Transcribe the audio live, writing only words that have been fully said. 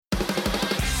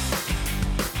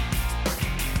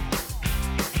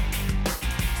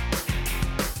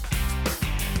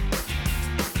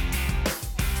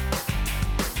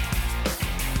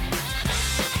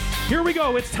Here we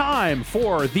go. It's time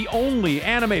for the only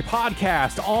anime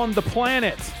podcast on the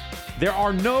planet. There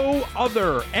are no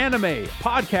other anime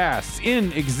podcasts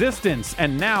in existence,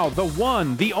 and now the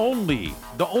one, the only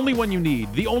one you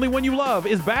need, the only one you love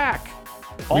is back.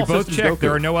 We both checked.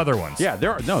 There are no other ones. Yeah,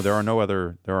 there are no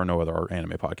other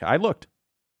anime podcasts. I looked.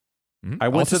 Mm-hmm. I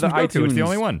went to the Goku, iTunes. It's the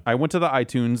only one. I went to the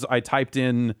iTunes. I typed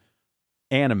in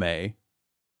anime.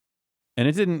 And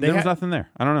it didn't. There was nothing there.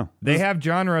 I don't know. They have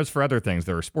genres for other things.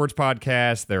 There are sports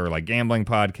podcasts. There are like gambling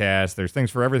podcasts. There's things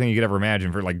for everything you could ever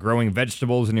imagine. For like growing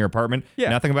vegetables in your apartment. Yeah.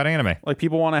 Nothing about anime. Like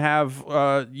people want to have,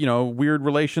 weird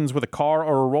relations with a car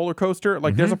or a roller coaster.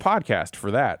 Like there's a podcast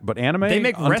for that. But anime, they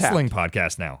make untapped. wrestling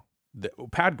podcasts now.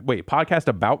 Podcast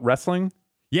about wrestling?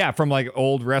 Yeah, from like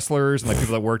old wrestlers and like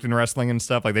people that worked in wrestling and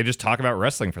stuff. Like they just talk about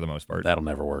wrestling for the most part. That'll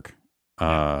never work.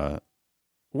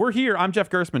 We're here. I'm Jeff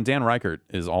Gersman. Dan Reichert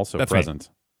is also present.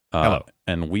 Hello.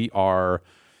 And we are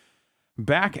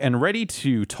back and ready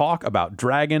to talk about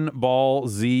Dragon Ball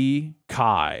Z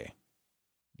Kai.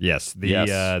 Yes,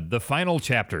 the final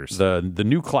chapters. The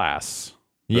new class.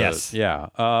 Yes. Yeah.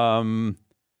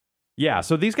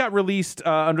 So these got released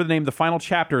under the name The Final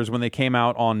Chapters when they came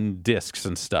out on discs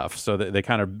and stuff. So they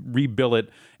kind of rebuilt it.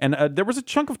 And there was a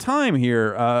chunk of time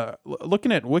here,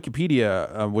 looking at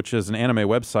Wikipedia, which is an anime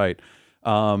website.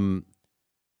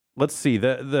 Let's see,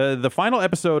 the final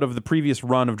episode of the previous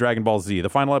run of Dragon Ball Z,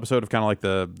 the final episode of kind of like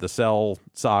the Cell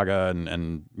saga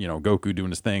and Goku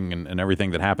doing his thing and everything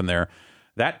that happened there,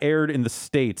 that aired in the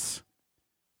States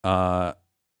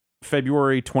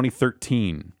February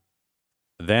 2013.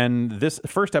 Then this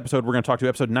first episode we're going to talk to,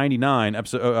 episode 99,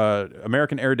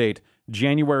 American air date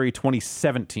January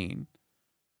 2017.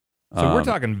 So we're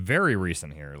talking very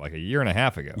recent here, like a year and a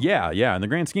half ago. Yeah. In the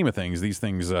grand scheme of things, these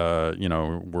things,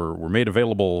 were made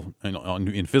available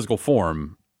in physical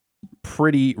form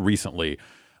pretty recently.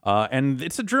 And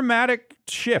it's a dramatic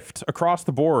shift across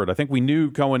the board. I think we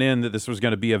knew going in that this was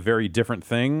going to be a very different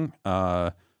thing.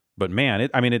 But man,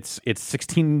 it's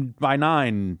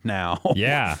 16:9 now.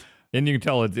 Yeah. And you can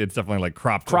tell it's definitely like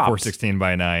cropped for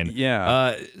 16:9.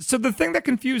 Yeah. So the thing that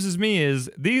confuses me is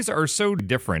these are so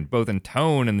different, both in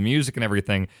tone and the music and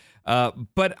everything.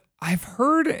 But I've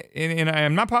heard, and I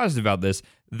am not positive about this,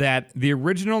 that the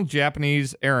original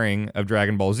Japanese airing of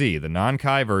Dragon Ball Z, the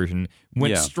non-Kai version,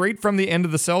 went straight from the end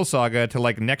of the Cell Saga to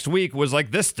like next week was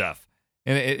like this stuff.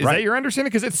 And is that your understanding?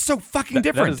 Because it's so fucking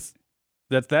different.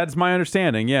 That's my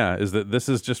understanding. Yeah, is that this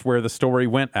is just where the story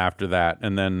went after that,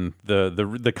 and then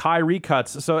the Kai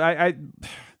recuts. So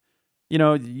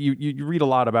you read a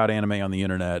lot about anime on the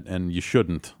internet, and you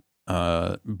shouldn't.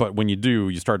 But when you do,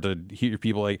 you start to hear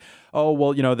people like, oh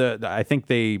well, I think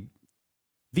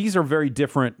these are very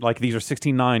different. Like these are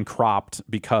 16:9 cropped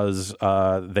because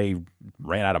they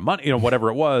ran out of money. Whatever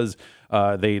it was.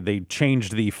 They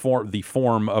changed the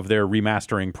form of their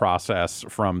remastering process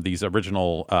from these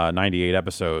original 98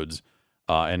 episodes,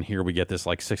 and here we get this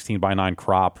like 16:9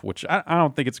 crop, which I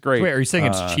don't think it's great. Wait, are you saying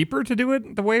it's cheaper to do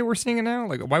it the way we're seeing it now?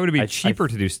 Like, why would it be cheaper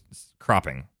to do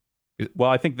cropping? Well,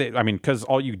 I think because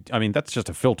that's just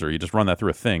a filter. You just run that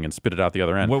through a thing and spit it out the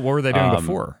other end. What were they doing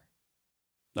before?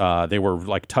 They were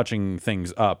like touching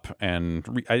things up,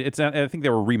 and I think they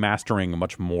were remastering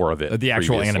much more of it. The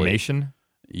actual previously. Animation.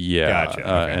 Yeah, gotcha.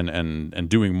 Okay. And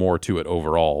doing more to it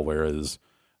overall, whereas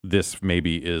this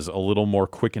maybe is a little more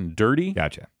quick and dirty.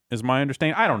 Gotcha. Is my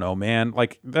understanding. I don't know, man.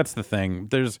 Like that's the thing.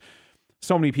 There's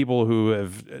so many people who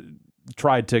have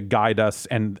tried to guide us,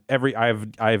 and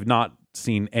I've not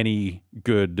seen any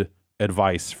good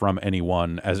advice from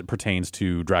anyone as it pertains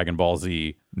to Dragon Ball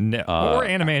Z, or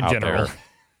anime in general.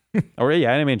 Or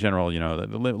anime in general.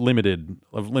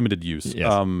 Limited use.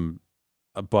 Yes.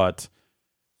 But.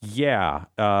 Yeah,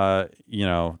 a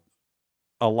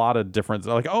lot of difference.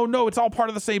 Like, oh no, it's all part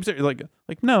of the same series. Like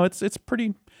no, it's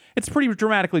pretty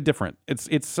dramatically different.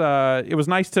 It was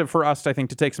nice for us, I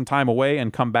think, to take some time away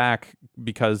and come back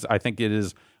because I think it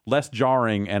is less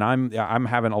jarring, and I'm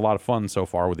having a lot of fun so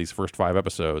far with these first 5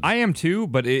 episodes. I am too,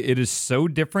 but it is so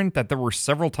different that there were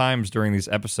several times during these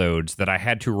episodes that I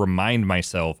had to remind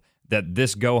myself that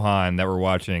this Gohan that we're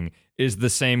watching is the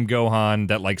same Gohan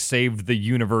that like saved the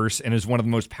universe and is one of the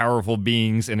most powerful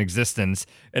beings in existence,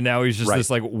 and now he's just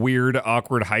this like weird,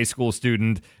 awkward high school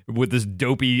student with this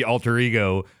dopey alter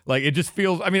ego. Like it just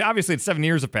feels. I mean, obviously it's 7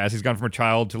 years have passed. He's gone from a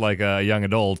child to like a young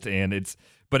adult, and it's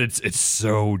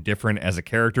so different as a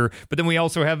character. But then we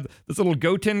also have this little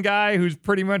Goten guy who's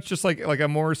pretty much just like a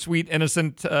more sweet,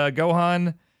 innocent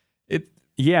Gohan.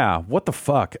 Yeah, what the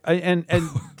fuck? And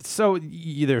so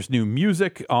there's new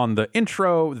music on the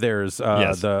intro. There's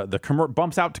the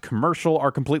bumps out to commercial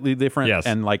are completely different. Yes.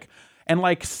 And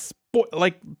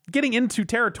getting into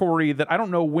territory that I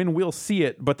don't know when we'll see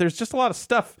it, but there's just a lot of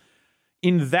stuff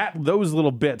in those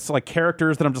little bits, like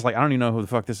characters that I'm just like, I don't even know who the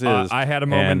fuck this is. I had a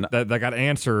moment that got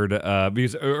answered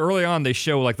because early on they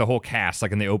show like the whole cast,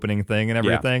 like in the opening thing and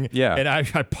everything. Yeah. And I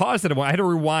paused it. I had to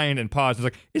rewind and pause. I was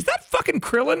like, is that fucking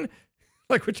Krillin?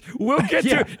 Like, which we'll get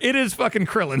to. It is fucking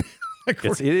Krillin. Like,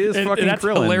 it is fucking that's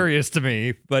Krillin. hilarious to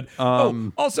me. But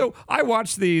also, I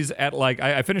watched these at like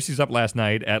I finished these up last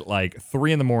night at like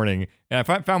 3 a.m, and I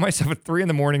found myself at 3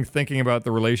 a.m. thinking about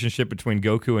the relationship between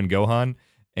Goku and Gohan.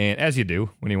 And as you do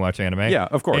when you watch anime. Yeah,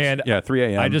 of course. And 3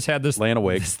 a.m. I just had laying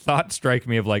awake. this thought strike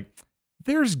me of like,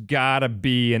 there's gotta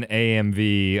be an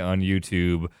AMV on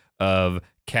YouTube of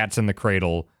Cats in the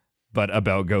Cradle, but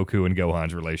about Goku and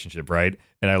Gohan's relationship, right?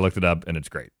 And I looked it up, and it's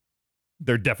great.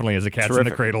 There definitely is a Cats in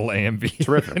the Cradle AMV.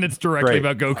 Terrific. And it's directly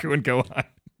about Goku and Gohan.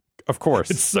 Of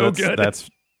course. It's so good.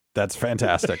 That's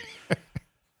fantastic.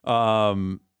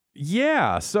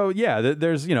 Yeah. So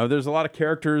there's a lot of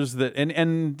characters that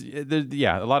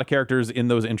a lot of characters in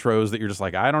those intros that you're just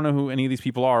like, I don't know who any of these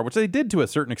people are, which they did to a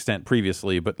certain extent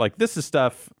previously, but like this is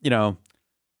stuff, like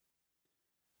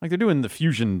they're doing the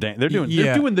fusion dance. They're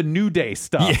doing the New Day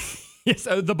stuff. Yeah. Yes,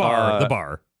 the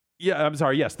bar. Yeah, I'm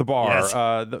sorry. Yes, the bar. Yes.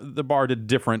 The bar did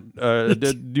different.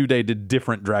 New Day did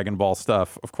different Dragon Ball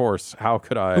stuff. Of course. How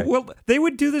could I? Well, they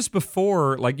would do this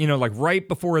before, like right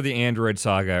before the Android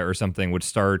saga or something would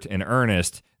start in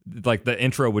earnest. Like the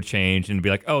intro would change and be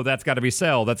like, oh, that's got to be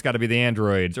Cell, that's got to be the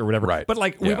androids or whatever. Right. But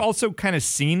like we've also kind of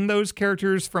seen those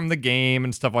characters from the game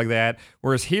and stuff like that.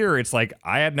 Whereas here, it's like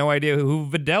I had no idea who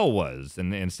Videl was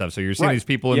and stuff. So you're seeing these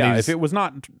people in these. If it was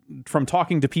not from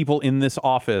talking to people in this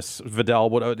office,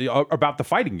 Videl would about the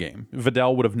fighting game.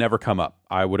 Videl would have never come up.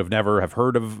 I would have never have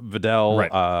heard of Videl,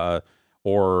 right.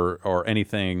 Or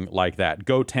anything like that.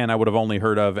 Goten, I would have only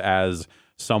heard of as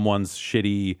someone's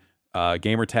shitty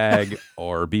gamer tag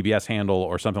or BBS handle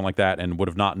or something like that, and would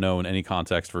have not known any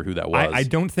context for who that was. I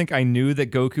don't think I knew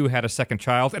that Goku had a second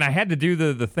child, and I had to do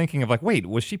the thinking of like, wait,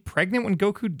 was she pregnant when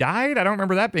Goku died? I don't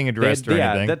remember that being addressed or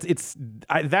anything.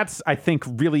 That's I think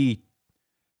really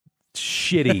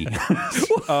shitty.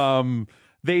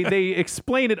 They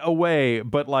explain it away,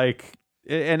 but like,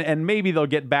 and maybe they'll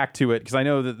get back to it because I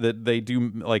know that they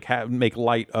do like make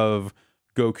light of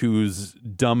Goku's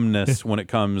dumbness when it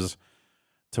comes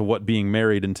to what being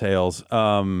married entails.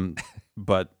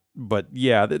 But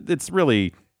yeah, it's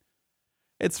really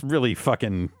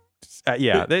fucking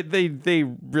they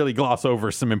really gloss over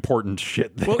some important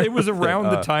shit there. Well, it was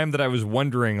around the time that I was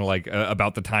wondering like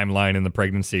about the timeline in the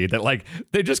pregnancy that like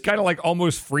they just kind of like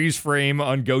almost freeze frame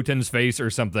on Goten's face or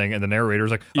something, and the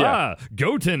narrator's like,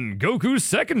 Goten, Goku's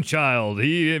second child,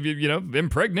 he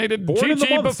impregnated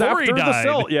Chi-Chi before he died.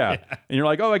 And you're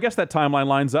like, oh, I guess that timeline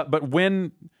lines up, but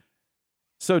when.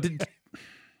 So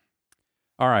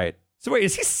all right. So wait,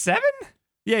 is he 7?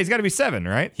 Yeah, he's got to be 7,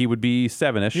 right? He would be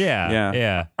 7-ish.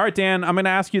 Yeah. All right, Dan, I'm going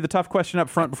to ask you the tough question up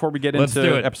front before we get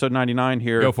into episode 99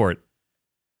 here. Go for it.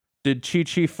 Did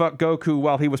Chi-Chi fuck Goku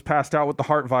while he was passed out with the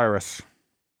heart virus?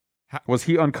 Was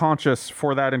he unconscious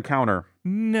for that encounter?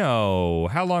 No.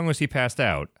 How long was he passed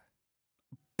out?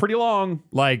 Pretty long.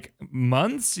 Like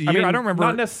months? I don't remember.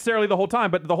 Not necessarily the whole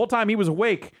time, but the whole time he was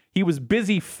awake, he was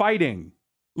busy fighting.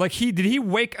 Like did he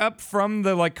wake up from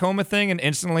the like coma thing and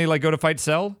instantly like go to fight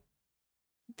Cell?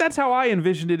 That's how I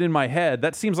envisioned it in my head.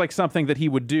 That seems like something that he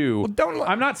would do. Well,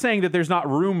 I'm not saying that there's not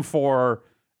room for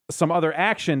some other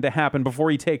action to happen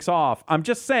before he takes off. I'm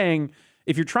just saying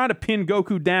if you're trying to pin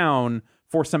Goku down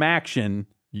for some action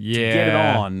to get it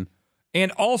on.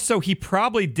 And also he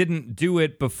probably didn't do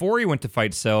it before he went to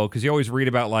fight Cell, because you always read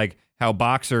about like how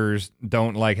boxers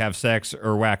don't like have sex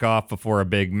or whack off before a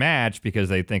big match because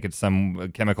they think it's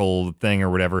some chemical thing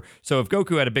or whatever. So if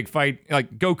Goku had a big fight,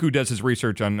 like Goku does his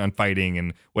research on fighting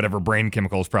and whatever brain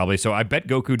chemicals probably. So I bet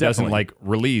Goku doesn't like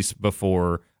release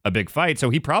before a big fight. So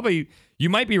he probably, you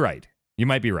might be right.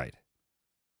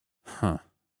 Huh.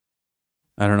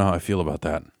 I don't know how I feel about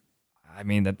that. I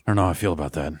mean, I don't know how I feel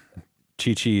about that.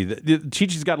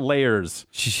 Chi-Chi's got layers.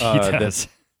 She does.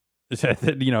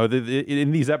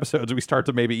 In these episodes, we start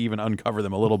to maybe even uncover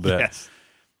them a little bit. Yes.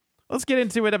 Let's get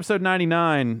into it, episode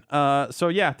 99.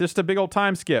 Just a big old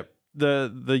time skip.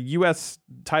 The U.S.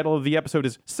 title of the episode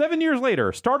is 7 years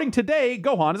later. Starting today,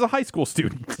 Gohan is a high school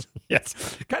student.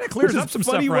 Yes. Kind of clears up some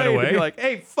stuff right away. To be like,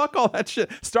 hey, fuck all that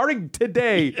shit. Starting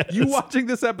today, you watching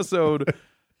this episode.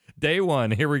 Day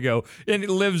one, here we go. And it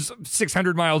lives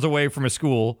 600 miles away from a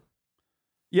school.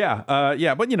 Yeah,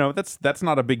 but that's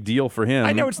not a big deal for him.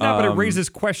 I know it's not, but it raises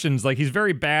questions. Like, he's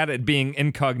very bad at being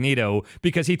incognito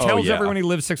because he tells everyone he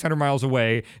lives 600 miles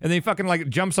away, and then he fucking like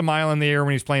jumps a mile in the air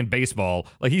when he's playing baseball.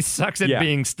 Like, he sucks at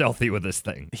being stealthy with this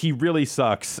thing. He really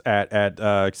sucks at.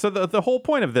 So the whole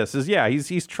point of this is,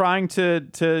 he's trying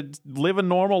to live a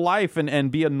normal life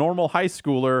and be a normal high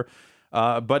schooler.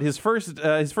 But his first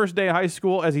day of high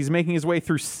school, as he's making his way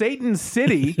through Satan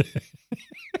City.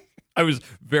 I was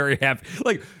very happy.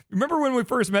 Like, remember when we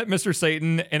first met Mr.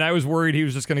 Satan, and I was worried he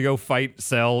was just going to go fight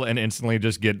Cell and instantly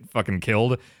just get fucking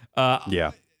killed? I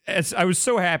was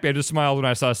so happy. I just smiled when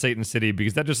I saw Satan City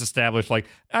because that just established, like,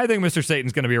 I think Mr.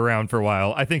 Satan's going to be around for a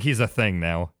while. I think he's a thing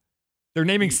now. They're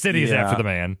naming cities after the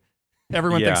man.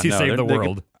 Everyone thinks he saved the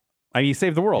world. He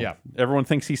saved the world. Yeah. Everyone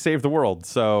thinks he saved the world.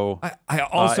 So I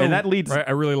also, and that leads.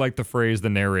 I really like the phrase the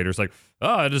narrator's like,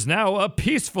 it is now a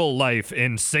peaceful life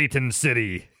in Satan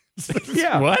City.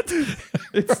 Yeah. What?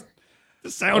 It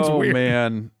sounds weird. Oh,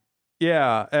 man.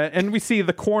 Yeah. And we see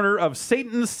the corner of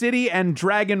Satan City and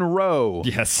Dragon Row.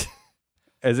 Yes.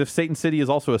 As if Satan City is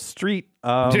also a street.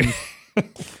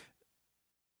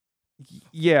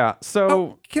 Yeah.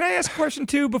 So. Can I ask a question,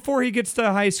 too? Before he gets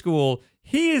to high school,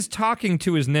 he is talking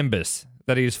to his Nimbus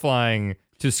that he's flying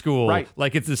to school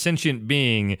like it's a sentient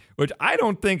being, which I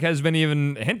don't think has been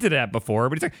even hinted at before.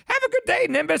 But he's like, have a good day,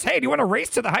 Nimbus. Hey, do you want to race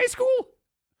to the high school?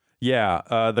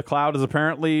 Yeah, the Cloud is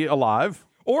apparently alive.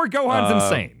 Or Gohan's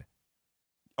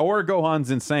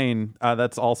insane.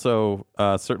 That's also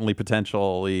certainly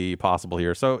potentially possible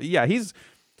here. So, yeah, he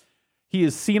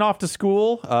is seen off to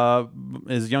school.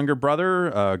 His younger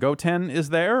brother, Goten, is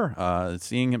there,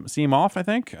 see him off, I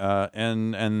think.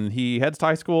 And he heads to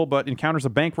high school, but encounters a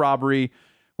bank robbery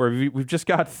where we've just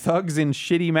got thugs in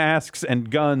shitty masks and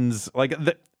guns. Like,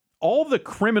 all the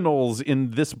criminals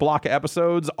in this block of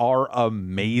episodes are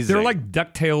amazing. They're like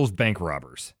DuckTales bank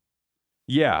robbers.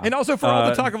 Yeah. And also for all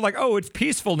the talk of like, it's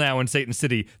peaceful now in Satan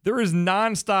City, there is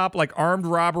nonstop like armed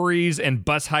robberies and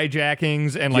bus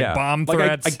hijackings and like bomb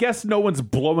threats. I guess no one's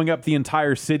blowing up the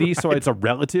entire city, so it's a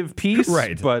relative peace.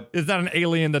 Right. But it's not an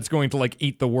alien that's going to like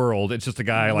eat the world. It's just a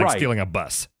guy like stealing a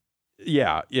bus.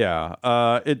 Yeah.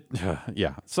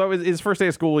 So his first day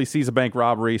of school, he sees a bank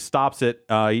robbery, stops it.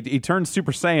 He turns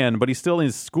Super Saiyan, but he's still in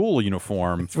his school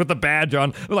uniform. It's with the badge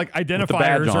on. Like,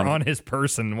 identifiers are on his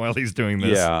person while he's doing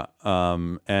this. Yeah.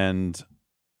 And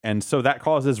so that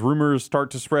causes rumors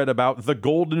start to spread about the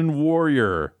Golden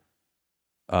Warrior.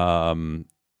 And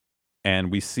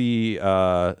we see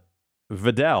Videl,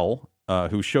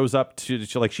 who shows up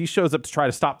she shows up to try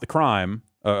to stop the crime.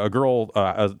 A girl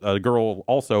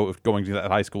also going to that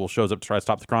high school shows up to try to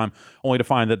stop the crime, only to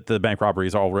find that the bank robbery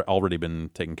has already been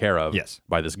taken care of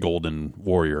by this Golden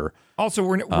Warrior. Also,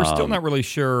 we're still not really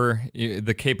sure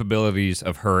the capabilities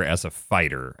of her as a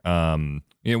fighter.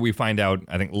 We find out,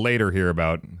 I think, later here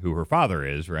about who her father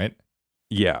is, right?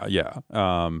 Yeah.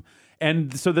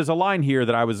 And so there's a line here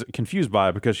that I was confused by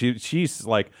because she's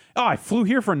like, I flew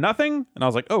here for nothing? And I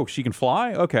was like, she can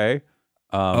fly? Okay.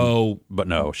 But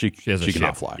no, she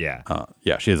cannot fly. Yeah.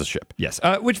 She has a ship. Yes.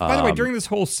 Which, by the way, during this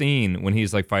whole scene when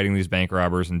he's like fighting these bank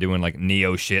robbers and doing like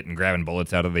Neo shit and grabbing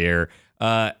bullets out of the air,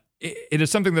 it is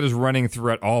something that is running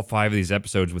throughout all 5 of these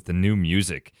episodes with the new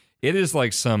music. It is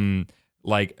like some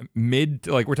like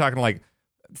we're talking like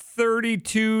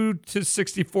 32 to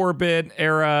 64-bit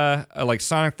era, like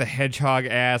Sonic the Hedgehog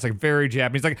ass, like very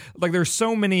Japanese. Like there's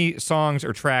so many songs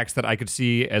or tracks that I could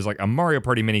see as like a Mario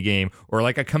Party minigame or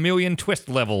like a Chameleon Twist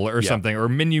level or something, or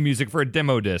menu music for a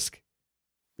demo disc.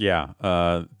 Yeah,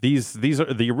 these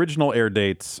are the original air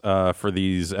dates for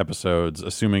these episodes,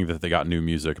 assuming that they got new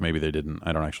music. Maybe they didn't.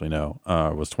 I don't actually know.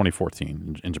 Was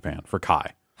 2014 in Japan for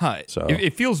Kai. So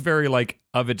it feels very like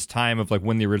of its time of like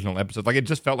when the original episode, like it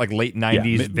just felt like late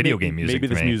 90s video game music. Maybe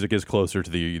this music is closer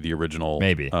to the original.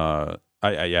 Maybe.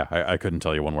 I couldn't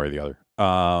tell you one way or the other.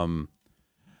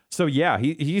 So yeah,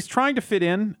 he's trying to fit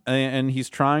in and he's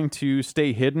trying to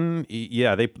stay hidden.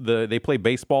 They play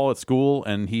baseball at school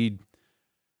and he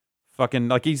fucking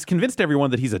like he's convinced everyone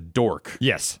that he's a dork.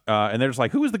 Yes. And they're just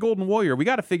like, who is the Golden Warrior? We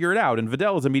got to figure it out. And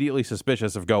Videl is immediately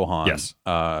suspicious of Gohan. Yes.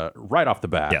 Right off the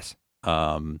bat. Yes.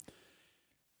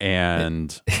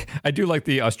 And I do like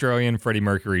the Australian Freddie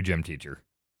Mercury gym teacher.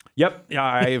 Yep,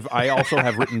 I also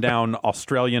have written down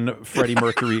Australian Freddie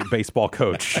Mercury baseball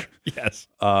coach. Yes.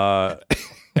 And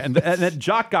that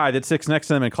jock guy that sits next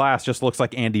to them in class just looks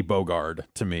like Andy Bogard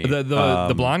to me.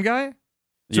 The blonde guy?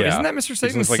 So isn't that Mr.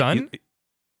 Satan's son?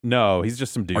 No, he's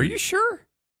just some dude. Are you sure?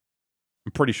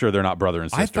 I'm pretty sure they're not brother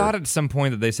and sister. I thought at some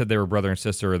point that they said they were brother and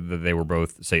sister, or that they were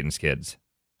both Satan's kids.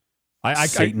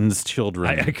 Satan's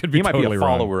children. I could be He might totally be a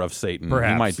follower wrong. of Satan.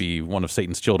 Perhaps. He might be one of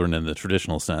Satan's children in the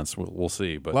traditional sense. We'll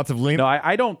see. But Lots of no,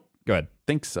 I don't Go ahead.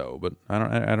 think so. But I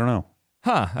don't know.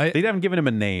 Huh. They haven't given him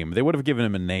a name. They would have given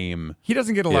him a name. He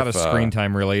doesn't get a lot of screen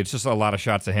time, really. It's just a lot of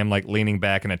shots of him like leaning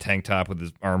back in a tank top with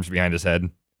his arms behind his head.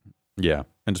 Yeah,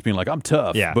 and just being like, I'm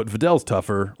tough, but Videl's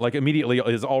tougher. Like, immediately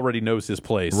already knows his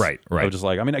place. Right. I'm just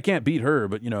like, I mean, I can't beat her,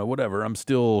 but, whatever. I'm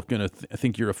still going to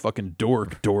think you're a fucking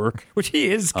dork. Which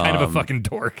he is kind of a fucking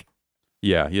dork.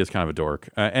 Yeah, he is kind of a dork.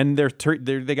 And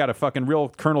they got a fucking real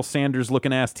Colonel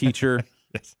Sanders-looking ass teacher.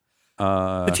 Yes.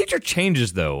 The teacher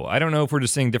changes, though. I don't know if we're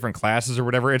just seeing different classes or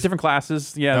whatever. It's different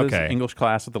classes. Yeah, there's an English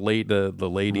class with the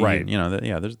lady. Right.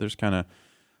 And, there's kind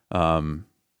of...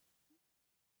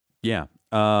 yeah.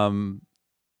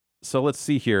 So let's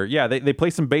see here. Yeah, they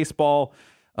play some baseball.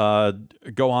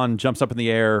 Gohan jumps up in the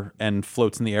air and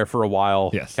floats in the air for a while.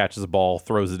 Yes. Catches a ball,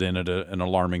 throws it in at an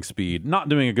alarming speed. Not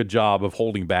doing a good job of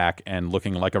holding back and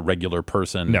looking like a regular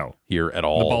person here at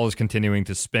all. The ball is continuing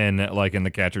to spin like in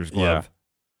the catcher's glove. Yeah.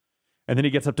 And then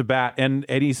he gets up to bat, and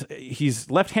he's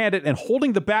left-handed and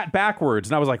holding the bat backwards.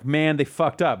 And I was like, man, they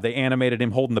fucked up. They animated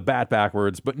him holding the bat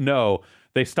backwards. But no,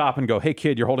 they stop and go, hey,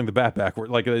 kid, you're holding the bat backwards.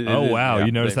 Like, oh, wow.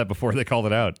 You noticed that before they called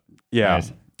it out. Yeah.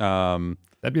 Nice.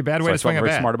 That'd be a bad way to swing a bat. I'm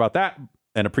very smart about that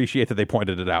and appreciate that they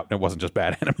pointed it out. And it wasn't just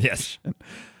bad animation.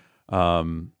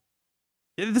 Yes.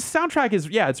 The soundtrack is,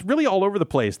 it's really all over the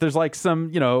place. There's like some,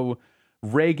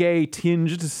 reggae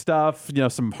tinged stuff,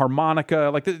 some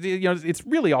harmonica, like it's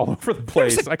really all over the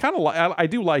place. I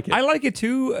do like it. I like it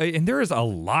too, and there is a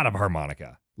lot of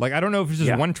harmonica. Like, I don't know if it's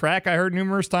just one track I heard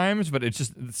numerous times, but it's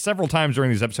just several times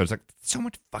during these episodes, like, so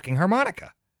much fucking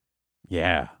harmonica.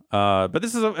 Yeah. But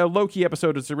this is a low-key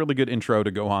episode. It's a really good intro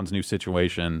to Gohan's new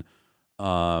situation.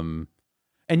 And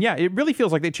yeah, it really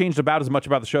feels like they changed about as much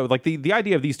about the show. Like, the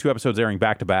idea of these two episodes airing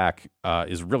back-to-back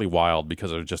is really wild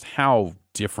because of just how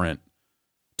different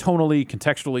tonally,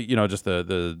 contextually, just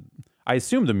the I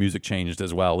assume the music changed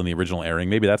as well in the original airing.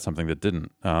 Maybe that's something that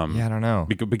didn't. I don't know.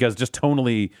 Because just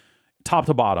tonally, top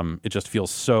to bottom, it just feels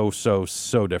so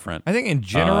different. I think in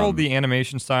general, the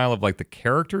animation style of like the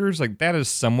characters, like that is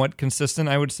somewhat consistent,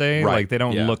 I would say. Right. Like they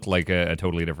don't look like a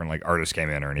totally different like artist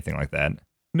came in or anything like that.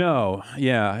 No,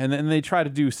 yeah. And then they try to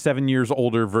do 7 years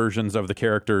older versions of the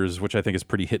characters, which I think is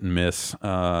pretty hit and miss.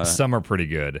 Some are pretty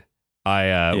good.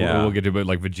 We'll get to it, but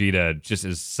like Vegeta just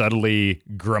is subtly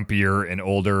grumpier and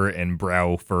older and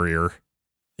brow furrier.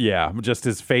 Yeah, just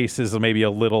his face is maybe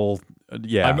a little.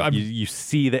 Yeah, you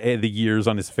see the years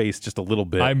on his face just a little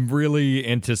bit. I'm really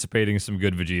anticipating some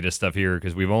good Vegeta stuff here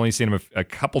because we've only seen him a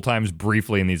couple times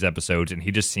briefly in these episodes, and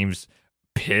he just seems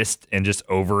pissed and just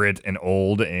over it and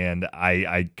old. And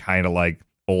I kind of like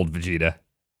old Vegeta.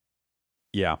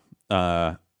 Yeah,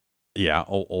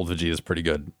 old Vegeta is pretty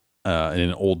good. In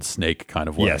an old Snake kind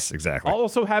of way. Yes, exactly.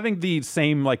 Also having the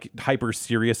same like hyper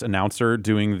serious announcer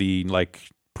doing the like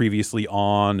previously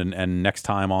on and next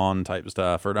time on type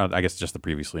stuff, or I guess just the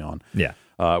previously on. Yeah.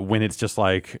 When it's just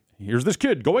like, here's this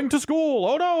kid going to school.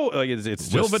 Oh no! Like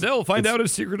it's Will just, Videl find out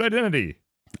his secret identity?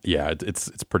 Yeah, it's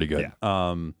pretty good.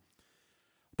 Yeah.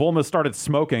 Bulma started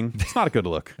smoking. It's not a good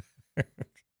look.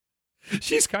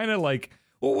 She's kind of like.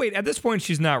 Well, wait, at this point,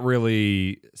 she's not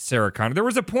really Sarah Connor. There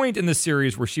was a point in the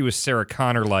series where she was Sarah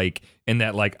Connor-like in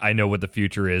that, like, I know what the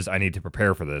future is. I need to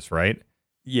prepare for this, right?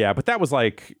 Yeah, but that was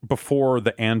like before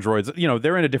the androids.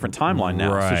 They're in a different timeline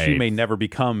now, right. So she may never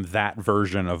become that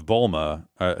version of Bulma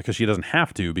because she doesn't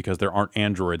have to because there aren't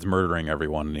androids murdering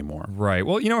everyone anymore. Right.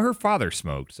 Well, her father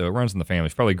smoked, so it runs in the family.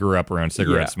 She probably grew up around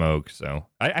cigarette smoke, so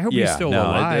I hope he's still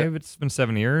alive. It's been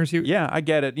 7 years. Yeah, I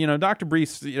get it. Dr.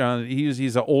 Brees,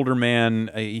 he's an older man.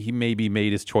 He maybe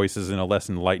made his choices in a less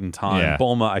enlightened time. Yeah.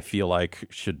 Bulma, I feel like,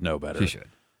 should know better. She should.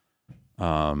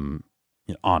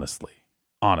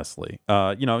 Honestly.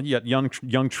 You got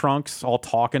young Trunks all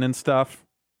talking and stuff.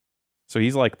 So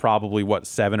he's like probably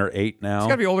 7 or 8 now. He's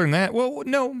got to be older than that. Well,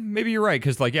 no, maybe you're right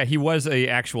because he was a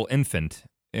actual infant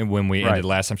when we ended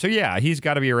last time. So yeah, he's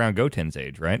got to be around Goten's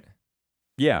age, right?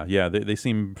 Yeah. They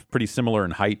seem pretty similar in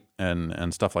height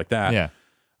and stuff like that. Yeah.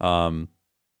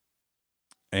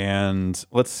 And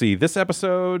let's see this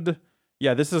episode.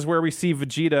 Yeah, this is where we see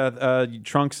Vegeta.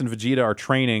 Trunks and Vegeta are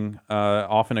training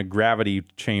off in a gravity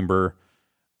chamber.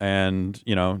 And,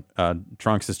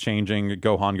 Trunks is changing.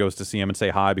 Gohan goes to see him and say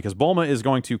hi because Bulma is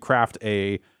going to craft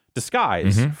a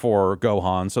disguise for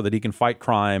Gohan so that he can fight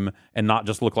crime and not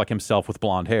just look like himself with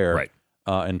blonde hair. Right.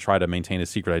 And try to maintain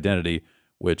his secret identity,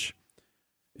 which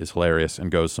is hilarious and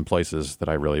goes some places that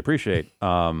I really appreciate.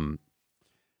 And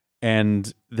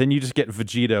then you just get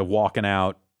Vegeta walking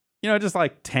out, just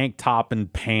like tank top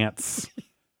and pants.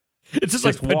 It's just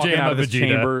like pajama out of his Vegeta.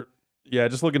 chamber. Yeah,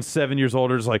 just looking 7 years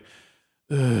older, just like,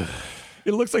 ugh.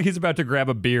 It looks like he's about to grab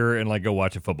a beer and like go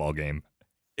watch a football game.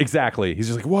 Exactly. He's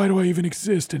just like, why do I even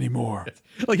exist anymore?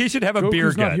 Like he should have a beer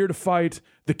Goku's gut. not here to fight.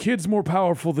 The kid's more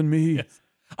powerful than me. Yes.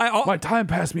 My time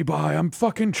passed me by. I'm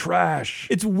fucking trash.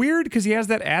 It's weird because he has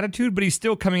that attitude, but he's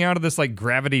still coming out of this like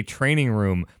gravity training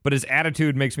room. But his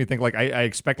attitude makes me think like I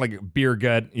expect like beer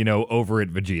gut, over at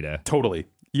Vegeta. Totally.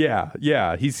 Yeah.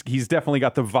 He's definitely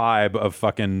got the vibe of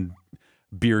fucking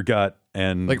beer gut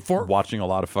and like watching a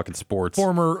lot of fucking sports.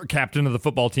 Former captain of the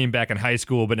football team back in high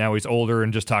school, but now he's older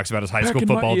and just talks about his high school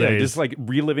football days. Just like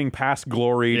reliving past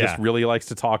glory. Yeah. Just really likes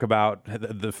to talk about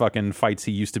the fucking fights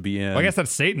he used to be in. Well, I guess that's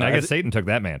Satan. I guess Satan took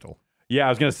that mantle. Yeah, I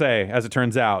was going to say, as it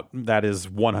turns out, that is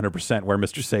 100% where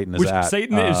Mr. Satan is at.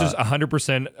 Satan is just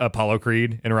 100% Apollo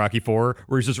Creed in Rocky IV, where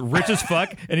he's just rich as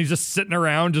fuck, and he's just sitting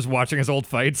around just watching his old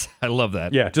fights. I love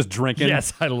that. Yeah, just drinking.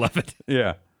 Yes, I love it.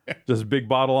 Yeah. Just a big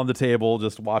bottle on the table,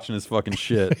 just watching his fucking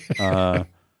shit. Well,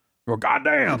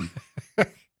 goddamn.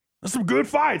 That's some good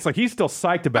fights. Like, he's still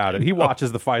psyched about it. He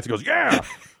watches the fights and goes, yeah,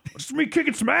 it's me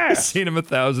kicking some ass. I've seen him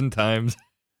 1,000 times.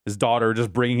 His daughter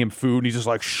just bringing him food, and he's just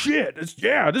like, shit,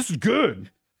 this is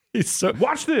good. He's so...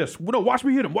 Watch this. No, watch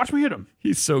me hit him.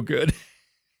 He's so good.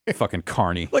 Fucking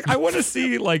carny. Like, I want to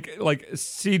see, like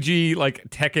CG, like,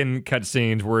 Tekken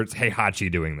cutscenes where it's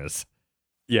Heihachi doing this.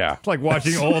 Yeah. It's like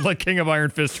watching old, like, King of Iron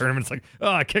Fist tournaments. Like,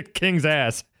 I kicked King's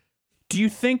ass. Do you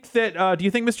think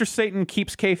Mr. Satan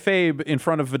keeps kayfabe in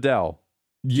front of Videl?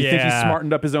 Do you Yeah. think he's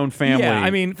smartened up his own family? Yeah,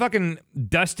 I mean, fucking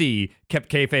Dusty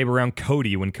kept kayfabe around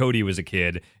Cody when Cody was a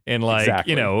kid. And, like,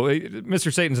 Exactly.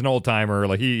 Mr. Satan's an old timer.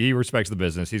 Like, he respects the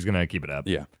business. He's going to keep it up.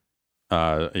 Yeah.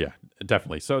 Yeah,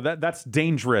 definitely. So that's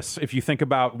dangerous if you think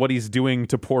about what he's doing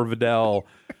to poor Videl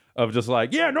of just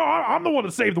like, yeah, no, I'm the one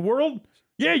that saved the world.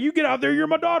 Yeah, you get out there, you're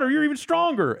my daughter, you're even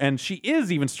stronger. And she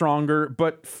is even stronger,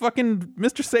 but fucking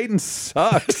Mr. Satan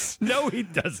sucks. No, he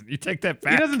doesn't. You take that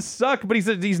back. He doesn't suck, but he's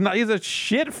a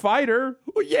shit fighter.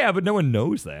 Well, yeah, but no one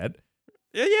knows that.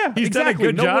 Yeah, He's exactly. done a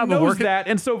good no job one of knows working that,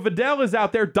 and so Videl is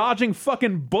out there dodging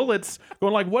fucking bullets,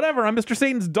 going like, whatever, I'm Mr.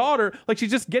 Satan's daughter. Like,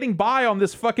 she's just getting by on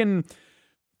this fucking,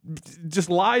 just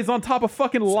lies on top of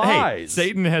fucking lies. Hey,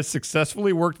 Satan has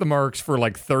successfully worked the marks for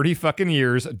like 30 fucking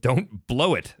years. Don't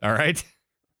blow it, all right?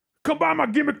 Come by my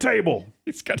gimmick table.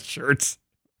 He's got shirts.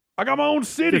 I got my own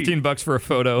city. $15 for a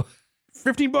photo.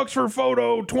 $15 for a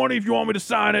photo. 20 if you want me to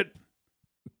sign it.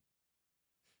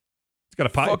 He's got a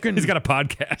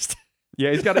podcast. Yeah,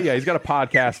 he's got a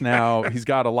podcast now. He's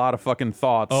got a lot of fucking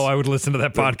thoughts. Oh, I would listen to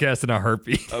that podcast in a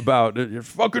heartbeat. About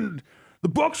fucking the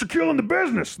Bucks are killing the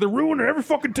business. They're ruining every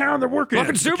fucking town they're working in.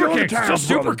 Fucking super kicks. It's just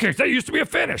super kicks. That used to be a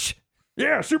finish.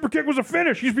 Yeah, super kick was a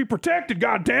finish. Used to be protected.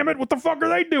 God damn it! What the fuck are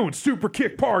they doing? Super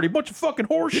kick party. Bunch of fucking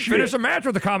horse shit. Finish a match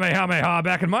with the Kamehameha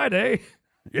back in my day.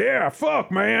 Yeah,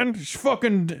 fuck, man. It's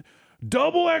fucking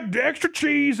double extra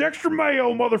cheese, extra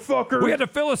mayo, motherfucker. We had to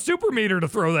fill a super meter to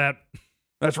throw that.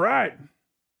 That's right.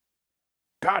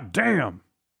 God damn.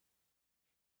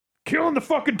 Killing the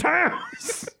fucking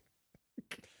towns.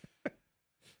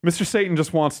 Mr. Satan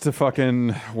just wants to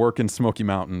fucking work in Smoky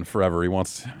Mountain forever. He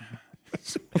wants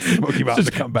Smoky Mountain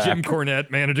to come back. Jim Cornette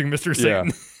managing Mr.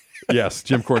 Satan. Yeah. Yes,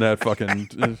 Jim Cornette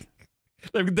fucking...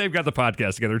 They've got the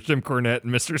podcast together. It's Jim Cornette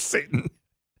and Mr. Satan.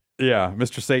 Yeah,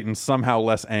 Mr. Satan somehow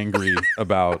less angry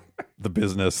about the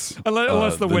business.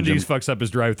 Unless the Wendy's fucks up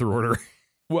his drive-thru order.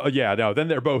 Well, yeah, no, then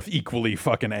they're both equally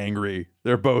fucking angry.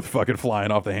 They're both fucking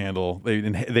flying off the handle.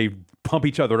 They pump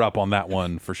each other up on that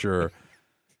one for sure.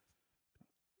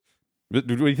 What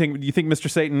do you think? Do you think Mr.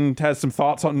 Satan has some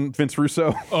thoughts on Vince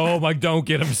Russo? Oh my! Don't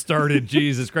get him started,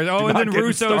 Jesus Christ! Oh, and then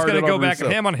Russo's going to go back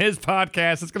at him on his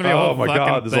podcast. It's going to be a whole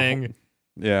fucking thing.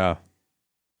 Yeah.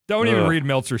 Don't even read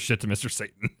Meltzer's shit to Mr.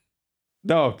 Satan.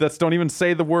 No, don't even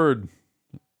say the word.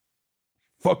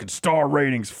 Fucking star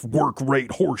ratings, work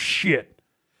rate, horse shit.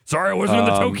 Sorry, I wasn't in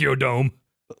the Tokyo Dome.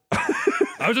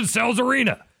 I was in Cells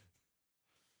Arena.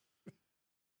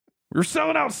 We were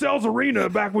selling out Cells Arena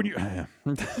back when you...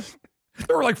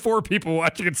 There were like 4 people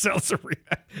watching at Cells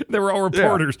Arena. They were all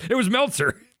reporters. Yeah. It was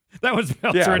Meltzer. That was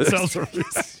Meltzer at Cells Arena.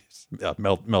 Yeah,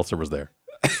 Meltzer was there.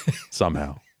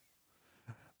 Somehow.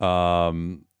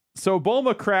 So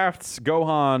Bulma crafts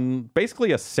Gohan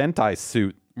basically a Sentai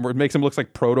suit where it makes him look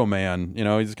like Proto Man. You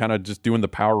know, he's kind of just doing the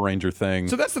Power Ranger thing.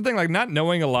 So that's the thing, like not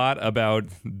knowing a lot about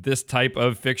this type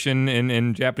of fiction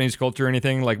in Japanese culture or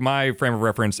anything. Like my frame of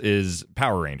reference is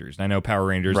Power Rangers. And I know Power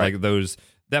Rangers, right. like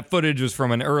that footage was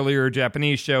from an earlier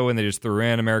Japanese show and they just threw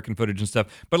in American footage and stuff.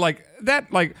 But like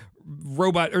that like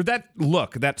robot or that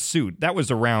look, that suit, that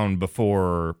was around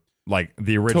before like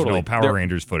the original Power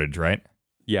Rangers footage, right?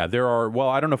 Yeah, there are. Well,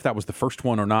 I don't know if that was the first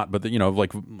one or not, but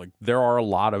like there are a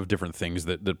lot of different things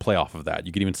that play off of that.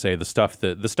 You could even say the stuff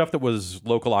that was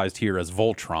localized here as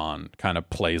Voltron kind of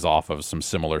plays off of some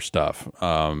similar stuff.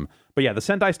 But yeah, the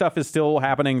Sentai stuff is still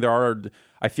happening.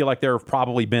 I feel like there have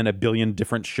probably been a billion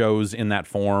different shows in that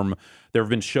form. There have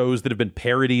been shows that have been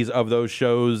parodies of those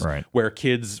shows, right, where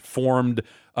kids formed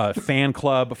a fan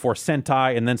club for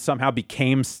Sentai and then somehow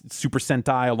became Super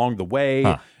Sentai along the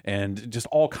way, and just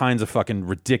all kinds of fucking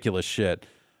ridiculous shit.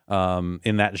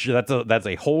 In that, that's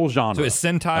a whole genre. So is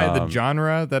Sentai the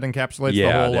genre that encapsulates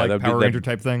the whole Power Ranger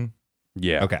type thing?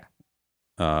 Yeah. Okay.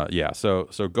 Yeah. So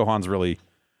Gohan's really,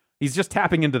 he's just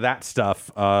tapping into that stuff.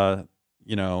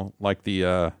 Like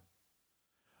the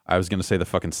I was going to say the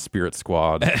fucking Spirit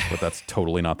Squad, but that's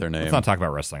totally not their name. Let's not talk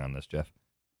about wrestling on this, Jeff.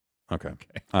 Okay.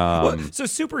 So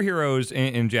superheroes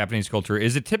in Japanese culture,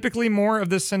 is it typically more of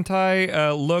this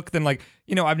Sentai look than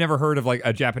I've never heard of like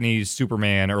a Japanese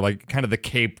Superman or like kind of the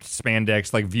caped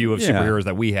spandex like view of superheroes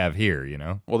that we have here,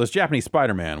 Well, there's Japanese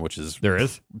Spider-Man, which is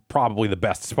probably the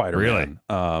best Spider-Man.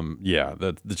 Really? Yeah,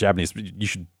 the Japanese, you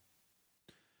should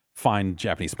find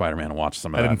Japanese Spider-Man and watch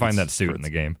some of that. I didn't find that suit in the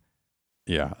game.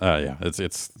 Yeah. Yeah. It's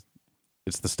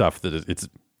the stuff that the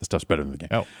stuff's better than the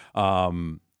game.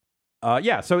 Oh.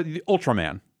 Yeah, so the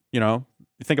Ultraman, you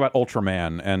think about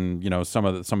Ultraman and some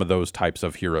of those types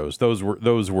of heroes. Those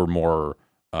were more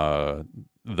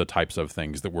the types of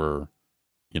things that were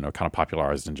kind of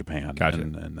popularized in Japan. Gotcha.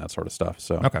 and that sort of stuff.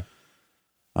 So okay.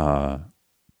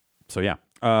 So yeah.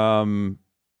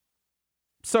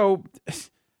 So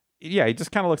yeah, he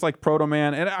just kind of looks like Proto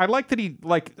Man, and I like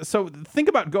that so think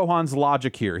about Gohan's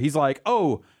logic here. He's like,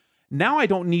 oh, now I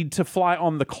don't need to fly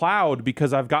on the cloud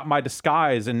because I've got my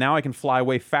disguise and now I can fly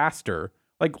way faster.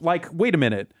 Like, wait a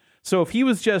minute. So if he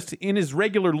was just in his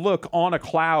regular look on a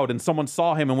cloud and someone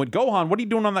saw him and went, Gohan, what are you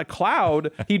doing on that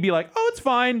cloud? He'd be like, oh, it's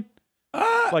fine.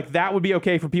 Like, that would be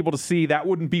okay for people to see. That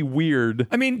wouldn't be weird.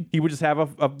 I mean, he would just have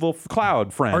a little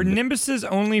cloud friend. Are Nimbuses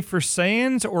only for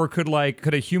Saiyans, or could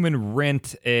a human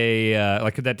rent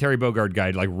could that Terry Bogard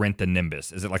guy rent a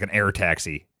Nimbus? Is it like an air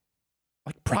taxi?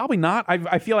 Probably not.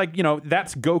 I feel like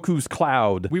that's Goku's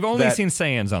cloud. We've only seen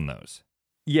Saiyans on those.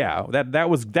 Yeah, that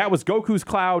was Goku's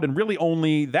cloud, and really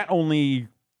only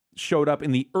showed up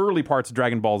in the early parts of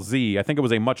Dragon Ball Z. I think it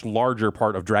was a much larger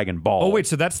part of Dragon Ball. Oh wait,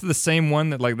 so that's the same one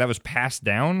that that was passed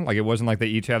down? It wasn't like they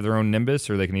each have their own Nimbus,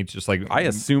 or they can each just I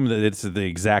assume that it's the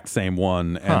exact same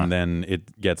one, and then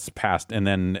it gets passed, and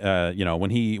then when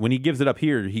he gives it up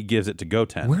here, he gives it to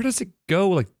Goten. Where does it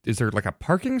go? Is there a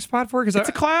parking spot for it? It's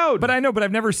a cloud. But I know, but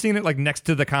I've never seen it next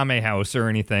to the Kame house or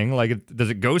anything. Does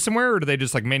it go somewhere, or do they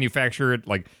just manufacture it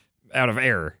out of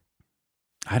air?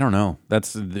 I don't know.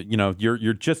 That's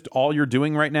you're just all you're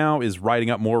doing right now is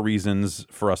writing up more reasons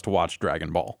for us to watch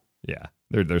Dragon Ball. Yeah,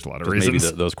 there's a lot of reasons.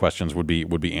 Maybe those questions would be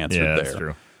answered there. That's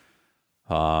true.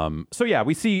 So yeah,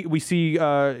 we see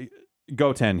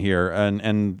Goten here,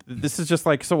 and this is just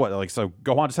so what? So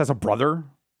Gohan just has a brother,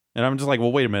 and I'm just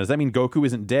well, wait a minute. Does that mean Goku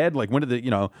isn't dead? When did they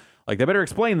better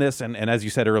explain this? And as you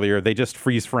said earlier, they just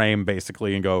freeze frame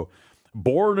basically and go,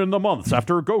 born in the months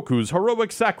after Goku's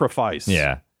heroic sacrifice.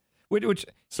 Yeah. Which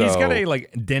he's got a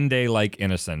Dende-like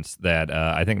innocence that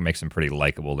I think makes him pretty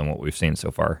likable than what we've seen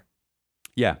so far.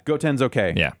 Yeah, Goten's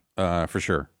okay. Yeah, for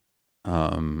sure.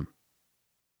 And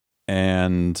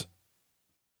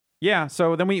yeah,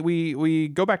 so then we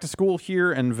go back to school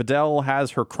here, and Videl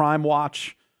has her crime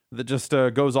watch that just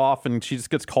goes off, and she just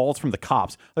gets calls from the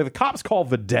cops. The cops call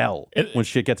Videl when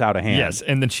shit gets out of hand. Yes,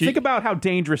 and then think about how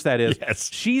dangerous that is. Yes.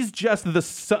 She's just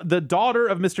the daughter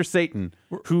of Mr. Satan,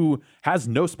 who has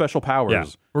no special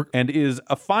powers and is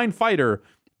a fine fighter,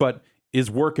 but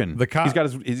is working. The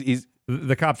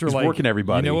cops are working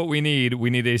everybody. You know what we need? We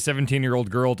need a 17-year-old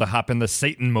girl to hop in the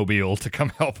Satan mobile to come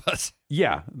help us.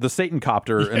 Yeah, the Satan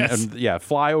copter, and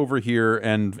fly over here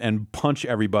and punch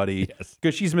everybody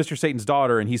because she's Mr. Satan's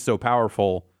daughter and he's so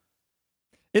powerful.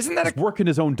 Isn't that working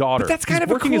his own daughter? But that's kind he's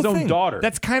of a working cool his own thing. daughter.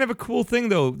 That's kind of a cool thing,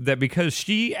 though, that because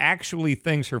she actually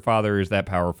thinks her father is that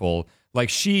powerful,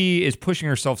 she is pushing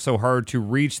herself so hard to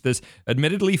reach this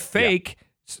admittedly fake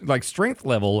strength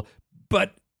level,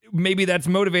 but maybe that's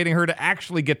motivating her to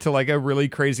actually get to a really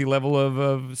crazy level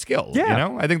of skill.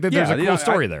 Yeah. I think that there's a cool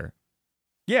story there.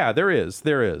 Yeah, there is.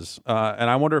 And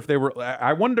I wonder if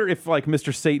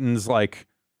Mr. Satan's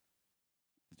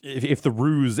if the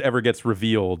ruse ever gets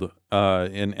revealed,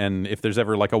 and if there's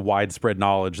ever a widespread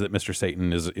knowledge that Mr.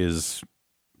 Satan is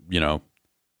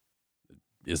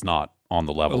not on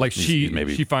the level.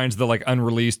 She finds the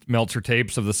unreleased Meltzer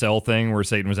tapes of the Cell thing where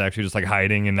Satan was actually just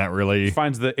hiding and not really. She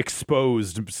finds the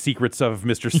exposed secrets of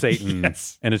Mr. Satan,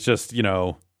 and it's just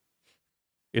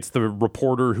it's the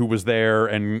reporter who was there,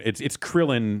 and it's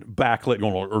Krillin backlit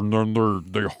going like, and then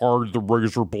they hide the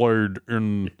razor blade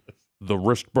in the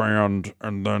wristband,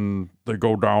 and then they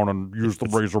go down and use the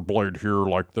razor blade here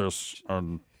like this,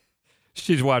 and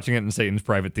she's watching it in Satan's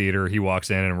private theater. He walks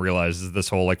in and realizes this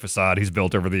whole like facade he's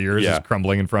built over the years is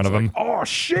crumbling in front of him. Oh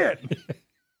shit!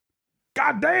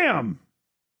 God damn!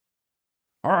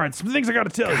 All right, some things I got to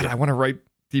tell you. I want to write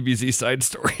DBZ side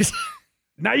stories.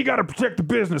 Now you got to protect the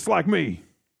business like me.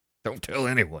 Don't tell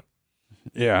anyone.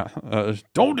 Yeah,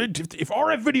 don't. If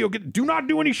RF Video do not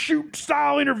do any shoot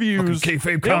style interviews.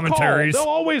 Kayfabe commentaries. They'll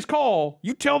always call.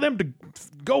 You tell them to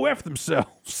go F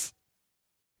themselves.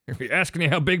 If you're asking you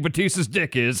how big Batista's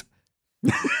dick is,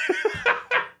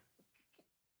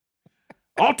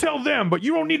 I'll tell them, but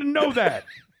you don't need to know that.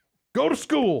 Go to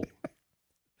school.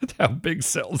 That's how big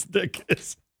Cell's dick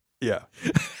is. Yeah.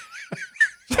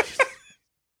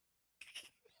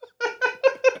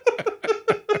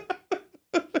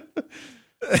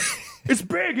 It's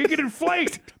big. He can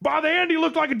inflate. By the end, he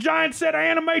looked like a giant set of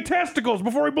anime testicles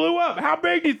before he blew up. How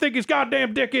big do you think his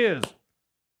goddamn dick is?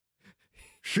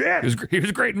 Shit. He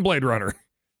was great in Blade Runner.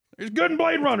 He's good in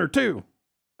Blade Runner, too.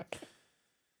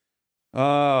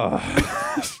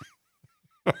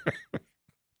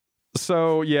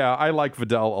 So, yeah, I like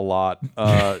Videl a lot.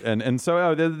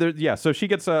 So she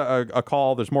gets a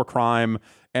call. There's more crime.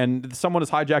 And someone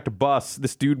has hijacked a bus.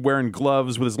 This dude wearing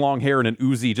gloves with his long hair and an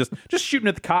Uzi, just shooting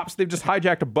at the cops. They've just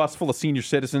hijacked a bus full of senior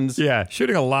citizens. Yeah,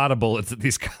 shooting a lot of bullets at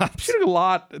these cops. Shooting a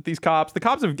lot at these cops. The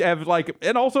cops have like,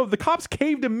 and also the cops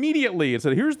caved immediately and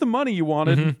said, "Here's the money you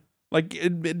wanted." Mm-hmm. Like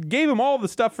it gave them all the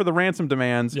stuff for the ransom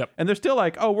demands. Yep. And they're still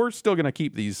like, "Oh, we're still going to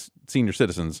keep these senior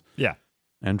citizens." Yeah,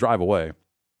 and drive away.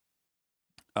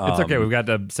 It's okay. We've got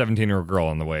a 17-year-old girl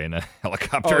on the way in a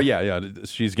helicopter. Oh, yeah.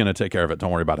 She's going to take care of it.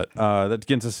 Don't worry about it. That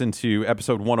gets us into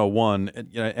episode 101.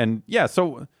 And yeah,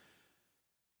 so...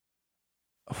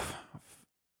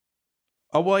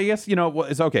 Oh, well, I guess,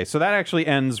 it's okay. So that actually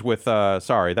ends with...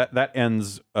 that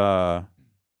ends... That's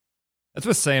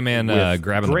with Saiyaman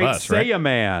grabbing the bus, right? Great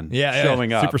Saiyaman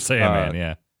showing up. Super Saiyaman,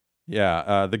 yeah.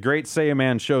 Yeah, the Great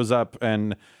Saiyaman shows up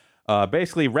and...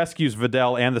 basically rescues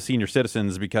Videl and the senior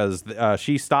citizens because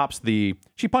she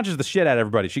punches the shit out of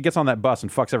everybody. She gets on that bus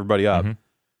and fucks everybody up.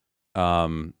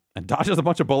 Mm-hmm. And dodges a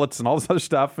bunch of bullets and all this other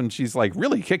stuff, and she's like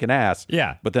really kicking ass.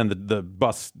 Yeah. But then the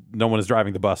bus, no one is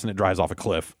driving the bus, and it drives off a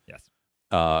cliff. Yes.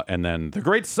 And then the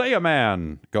Great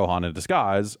Saiyaman, Gohan in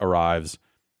disguise, arrives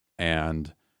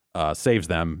and saves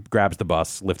them, grabs the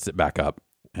bus, lifts it back up.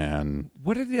 And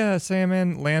what did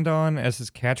Saiyaman land on as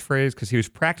his catchphrase? Because he was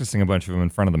practicing a bunch of them in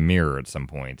front of the mirror at some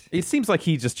point. It seems like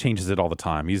he just changes it all the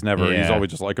time. He's always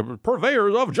just like,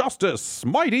 purveyors of justice,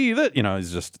 mighty that,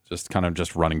 he's just kind of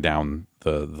just running down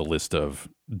the list of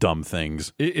dumb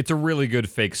things. It's a really good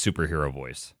fake superhero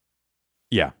voice.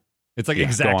 Yeah. It's like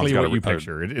exactly what you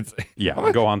picture.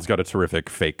 Gohan's got a terrific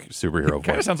fake superhero voice.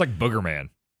 Kind of sounds like Booger Man.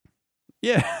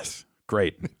 Yes.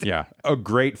 Great. Yeah. A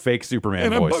great fake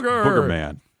Superman and voice. Booger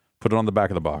Man. Put it on the back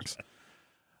of the box.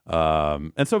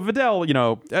 And so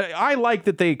Videl, I like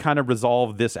that they kind of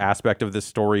resolve this aspect of this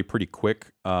story pretty quick.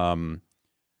 In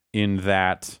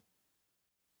that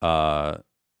Videl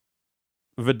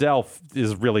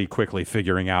is really quickly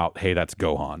figuring out, hey, that's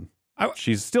Gohan.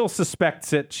 She still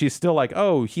suspects it. She's still like,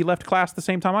 oh, he left class the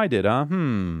same time I did, huh?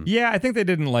 Yeah, I think they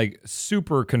didn't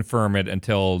super confirm it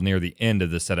until near the end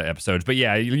of this set of episodes. But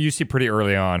yeah, you see pretty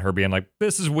early on her being like,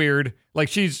 this is weird. Like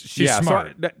she's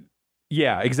smart.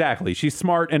 Yeah, exactly. She's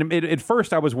smart. And at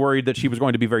first I was worried that she was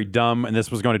going to be very dumb and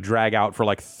this was going to drag out for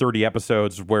like 30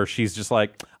 episodes where she's just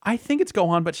like, I think it's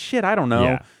Gohan, but shit, I don't know.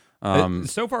 Yeah.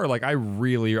 So far, I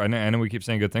know we keep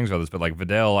saying good things about this, but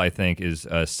Videl, I think, is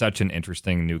such an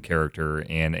interesting new character,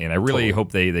 and I really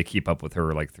hope they keep up with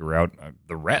her throughout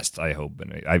the rest. I hope,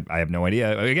 and I have no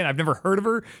idea. Again, I've never heard of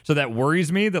her, so that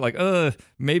worries me. That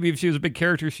maybe if she was a big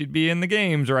character, she'd be in the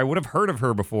games, or I would have heard of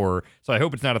her before. So I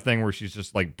hope it's not a thing where she's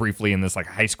just briefly in this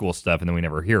high school stuff, and then we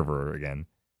never hear of her again.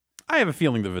 I have a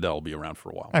feeling that Videl will be around for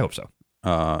a while. I hope so.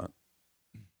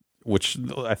 Which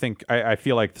I think I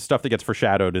feel like the stuff that gets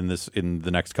foreshadowed in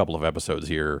the next couple of episodes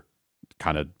here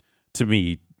kind of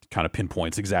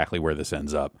pinpoints exactly where this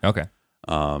ends up. Okay.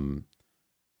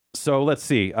 So let's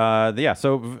see.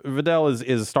 So Videl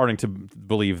is starting to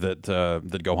believe that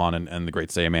Gohan and the Great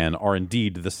Saiyaman are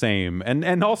indeed the same,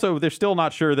 and also they're still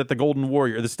not sure that the Golden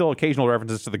Warrior. There's still occasional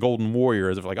references to the Golden Warrior,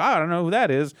 as if I don't know who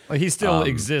that is. He still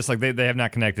exists. They have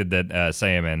not connected that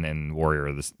Saiyaman and Warrior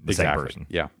are the same person.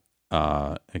 Yeah.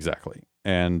 Exactly.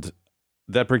 And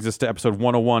that brings us to episode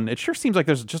 101. It sure seems like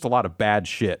there's just a lot of bad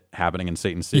shit happening in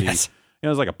Satan City. Yes.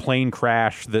 There's like a plane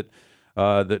crash that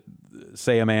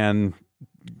Saiyaman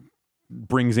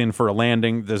brings in for a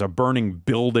landing. There's a burning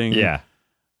building. Yeah.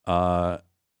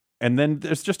 And then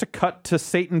there's just a cut to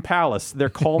Satan Palace. They're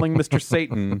calling Mr.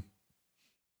 Satan.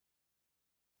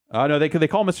 No, they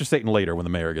call Mr. Satan later when the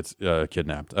mayor gets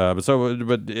kidnapped. Great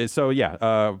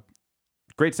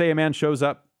Saiyaman shows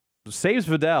up, saves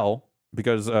Videl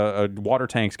because a water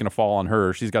tank's going to fall on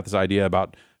her. She's got this idea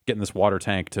about getting this water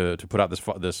tank to put out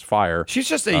this fire. She's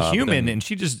just a human, and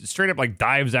she just straight up like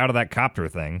dives out of that copter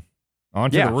thing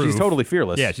onto the roof. She's totally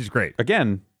fearless. Yeah, she's great.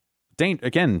 Again,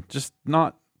 just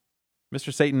not.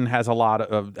 Mr. Satan has a lot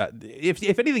of.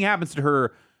 If anything happens to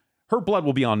her, her blood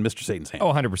will be on Mr. Satan's hands.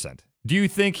 Oh, 100%. Do you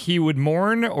think he would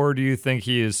mourn, or do you think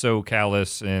he is so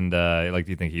callous and do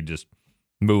you think he'd just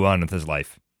move on with his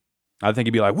life? I think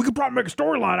he'd be like, we could probably make a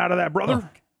storyline out of that, brother. Oh.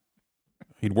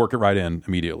 He'd work it right in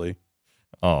immediately.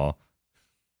 Oh.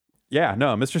 Yeah,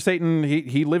 no, Mr. Satan,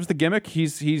 he lives the gimmick.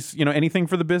 He's anything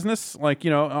for the business. Like,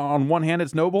 on one hand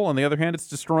it's noble, on the other hand it's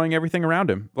destroying everything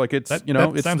around him. Like it's it's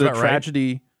the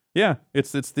tragedy. Right. Yeah,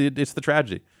 it's the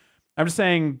tragedy. I'm just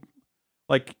saying,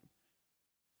 like,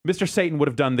 Mr. Satan would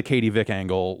have done the Katie Vick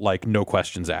angle, like, no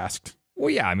questions asked. Well,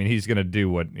 yeah, I mean, he's going to do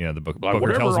what the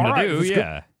Booker tells him to do.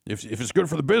 Yeah, if it's good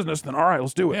for the business, then all right,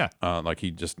 let's do it. Yeah, like he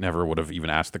just never would have even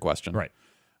asked the question. Right.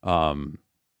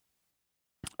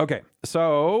 Okay,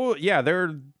 so yeah,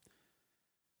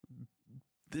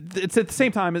 it's at the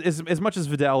same time, as much as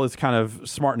Videl is kind of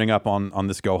smartening up on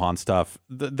this Gohan stuff,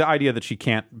 the idea that she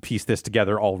can't piece this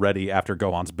together already after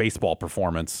Gohan's baseball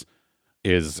performance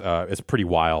is pretty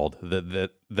wild.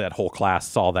 That whole class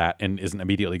saw that and isn't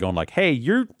immediately going like, hey,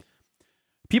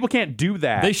 people can't do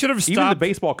that. They should have stopped. Even the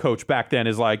baseball coach back then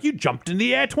is like, you jumped in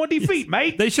the air 20 feet,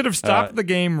 mate. They should have stopped the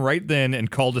game right then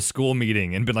and called a school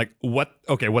meeting and been like, what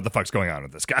the fuck's going on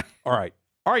with this guy? All right,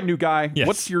 new guy. Yes.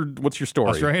 What's your story?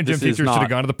 Australian gym teachers should have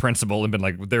gone to the principal and been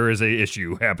like, there is a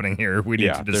issue happening here. We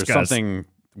need to discuss. There's something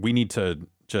we need to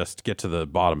just get to the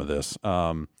bottom of this.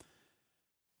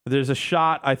 There's a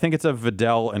shot, I think it's of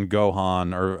Videl and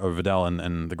Gohan, or Videl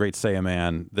and the Great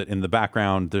Saiyaman, that in the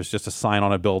background there's just a sign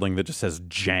on a building that just says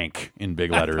Jank in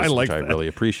big letters, which I really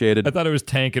appreciated. I thought it was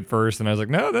Tank at first, and I was like,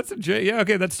 no, that's a J. Yeah,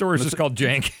 okay, that store is just called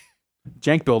Jank.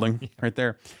 Jank Building, right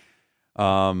there.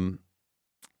 Some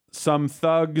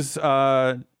thugs...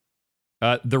 the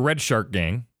Red Shark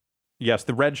Gang. Yes,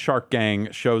 the Red Shark Gang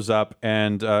shows up,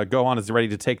 and Gohan is ready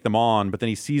to take them on, but then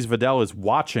he sees Videl is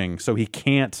watching, so he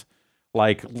can't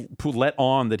let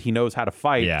on that he knows how to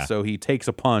fight. Yeah. So he takes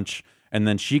a punch, and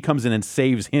then she comes in and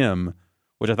saves him,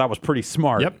 which I thought was pretty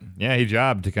smart. Yep. Yeah, he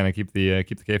jobbed to kind of keep the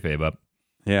kayfabe up.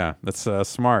 Yeah, that's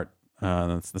smart.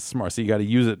 That's smart. So you got to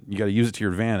use it. You got to use it to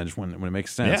your advantage when it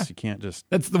makes sense. Yeah. You can't just.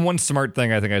 That's the one smart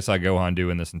thing I think I saw Gohan do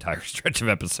in this entire stretch of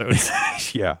episodes.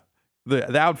 Yeah,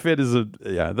 the outfit is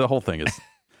the whole thing is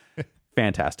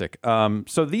fantastic.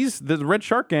 So the Red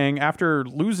Shark Gang, after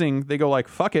losing, they go like,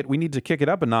 fuck it, we need to kick it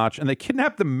up a notch, and they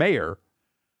kidnap the mayor.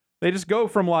 They just go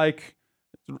from like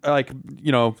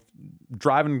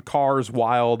driving cars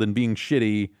wild and being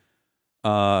shitty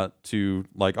to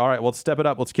like, all right, well, let's step it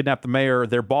up. Let's kidnap the mayor.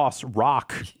 Their boss,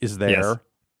 Rock, is there. Yes.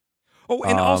 Oh,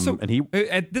 and also,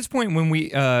 at this point, when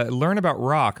we learn about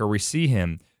Rock or we see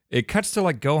him, it cuts to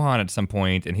like Gohan at some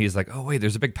point, and he's like, "Oh wait,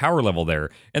 there's a big power level there."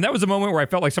 And that was a moment where I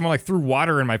felt like someone like threw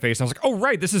water in my face, and I was like, "Oh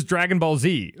right, this is Dragon Ball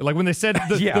Z." Like when they said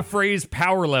the phrase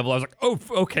 "power level," I was like, "Oh,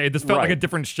 okay, this felt like a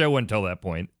different show until that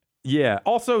point." Yeah.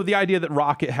 Also, the idea that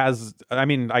Rock has, I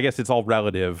mean, I guess it's all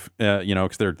relative,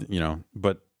 because they're,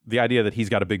 but the idea that he's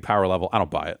got a big power level, I don't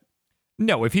buy it.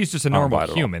 No, if he's just a normal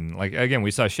human, like again,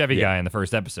 we saw Chevy Guy in the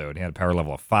first episode. He had a power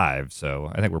level of 5, so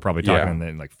I think we're probably talking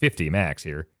in like 50 max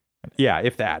here. Yeah,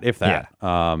 if that. Yeah.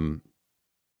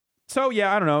 So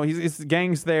yeah, I don't know. His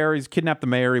gang's there. He's kidnapped the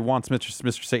mayor. He wants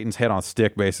Mr. Satan's head on a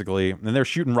stick, basically. And they're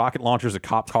shooting rocket launchers at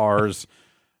cop cars.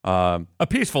 A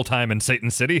peaceful time in Satan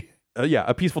City.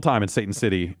 A peaceful time in Satan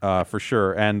City, for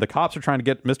sure. And the cops are trying to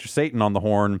get Mr. Satan on the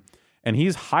horn, and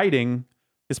he's hiding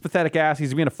his pathetic ass.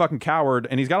 He's being a fucking coward,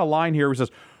 and he's got a line here where he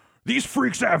says, "These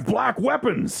freaks have black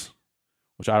weapons,"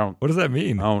 which I don't. What does that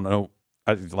mean? I don't know.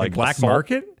 Like black assault,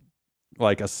 market,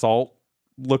 like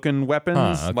assault-looking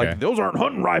weapons. Okay. Like those aren't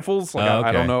hunting rifles. Like okay.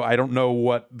 I don't know. I don't know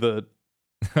what the.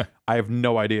 I have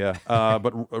no idea.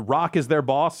 But Rock is their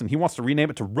boss, and he wants to rename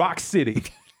it to Rock City.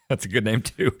 That's a good name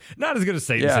too. Not as good as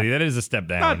Satan City. That is a step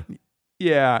down.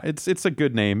 It's a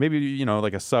good name. Maybe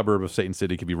like a suburb of Satan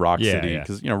City could be Rock City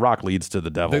because Rock leads to the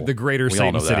devil. The greater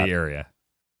Satan City area.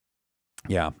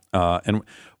 Yeah, and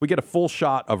we get a full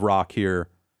shot of Rock here,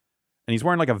 and he's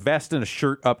wearing like a vest and a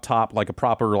shirt up top, like a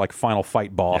proper like Final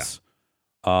Fight boss.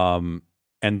 Yeah.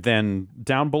 And then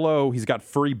down below, he's got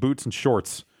furry boots and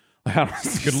shorts.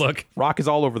 Good look. Rock is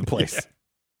all over the place.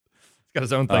 got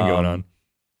his own thing going on.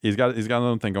 He's got his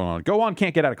own thing going on. Gohan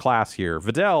can't get out of class here.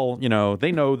 Videl,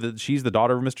 they know that she's the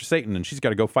daughter of Mr. Satan and she's got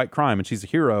to go fight crime and she's a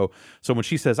hero. So when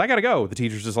she says, I got to go, the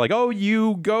teacher's just like, oh,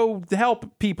 you go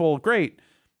help people. Great.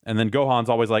 And then Gohan's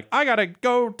always like, I got to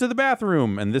go to the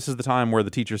bathroom. And this is the time where the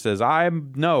teacher says,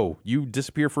 no, you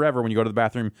disappear forever when you go to the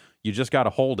bathroom. You just got to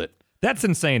hold it. That's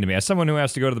insane to me. As someone who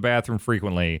has to go to the bathroom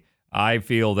frequently, I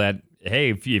feel that,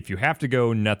 hey, if you have to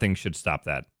go, nothing should stop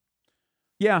that.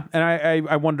 Yeah, and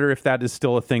I wonder if that is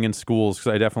still a thing in schools,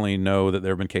 because I definitely know that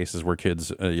there have been cases where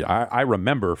kids, I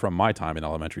remember from my time in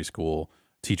elementary school,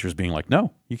 teachers being like,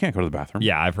 no, you can't go to the bathroom.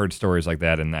 Yeah, I've heard stories like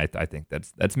that, and I think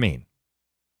that's mean.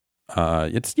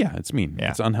 It's mean. Yeah.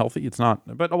 It's unhealthy. It's not,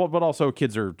 but also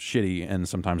kids are shitty, and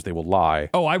sometimes they will lie.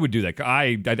 Oh, I would do that.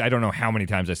 I don't know how many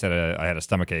times I said I had a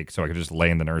stomach ache, so I could just lay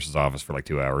in the nurse's office for like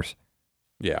 2 hours.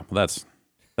 Yeah, well,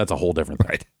 that's a whole different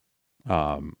thing.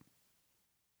 Right.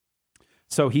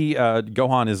 So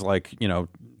Gohan is like,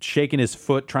 shaking his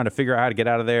foot, trying to figure out how to get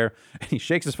out of there. And he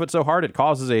shakes his foot so hard it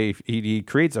causes he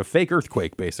creates a fake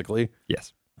earthquake, basically.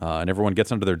 Yes. And everyone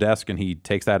gets under their desk, and he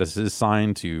takes that as his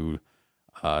sign to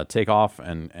take off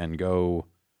and go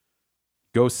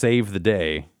save the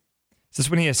day. Is this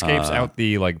when he escapes out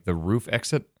the roof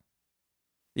exit?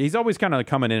 He's always kind of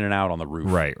coming in and out on the roof.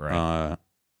 Right.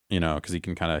 Because he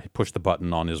can kind of push the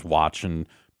button on his watch and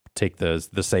take the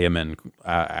Saiyaman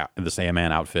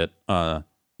outfit on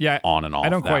and off. I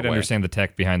don't quite understand the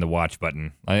tech behind the watch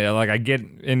button. I get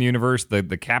in universe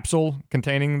the capsule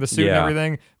containing the suit and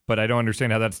everything, but I don't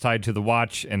understand how that's tied to the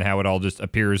watch and how it all just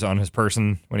appears on his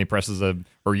person when he presses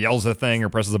or yells a thing or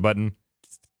presses a button.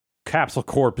 Capsule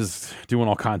Corp is doing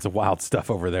all kinds of wild stuff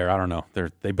over there. I don't know.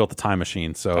 They built the time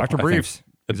machine. So Dr. Briefs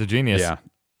is a genius. Yeah.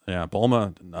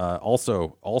 Bulma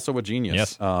also a genius.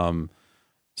 Yes.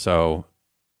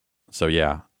 So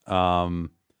yeah.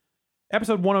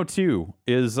 Episode 102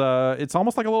 is it's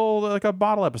almost like a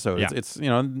bottle episode. Yeah. It's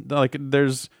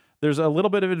there's a little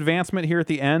bit of advancement here at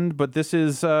the end, but this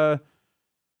is a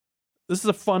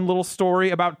fun little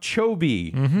story about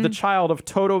Chobi, the child of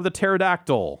Toto the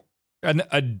pterodactyl. An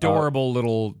adorable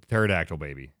little pterodactyl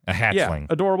baby. A hatchling. Yeah,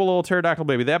 adorable little pterodactyl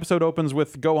baby. The episode opens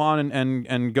with Gohan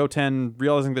and Goten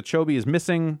realizing that Chobi is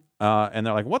missing, and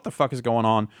they're like, what the fuck is going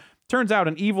on? Turns out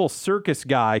an evil circus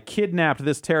guy kidnapped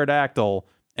this pterodactyl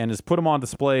and has put him on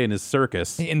display in his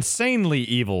circus. The insanely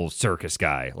evil circus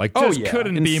guy.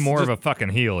 Couldn't be more of a fucking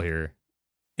heel here.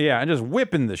 Yeah, and just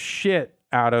whipping the shit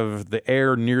out of the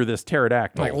air near this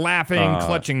pterodactyl. Laughing,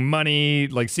 clutching money,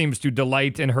 seems to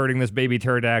delight in hurting this baby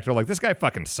pterodactyl. This guy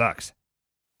fucking sucks.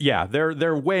 Yeah,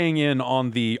 they're weighing in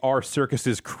on our circus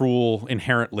is cruel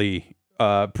inherently.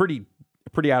 Pretty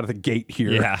out of the gate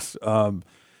here. Yes.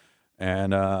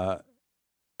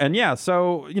 And yeah,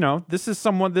 so, this is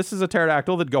a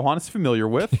pterodactyl that Gohan is familiar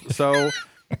with. So,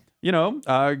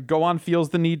 Gohan feels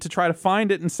the need to try to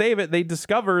find it and save it. They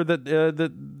discover that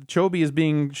Chobi is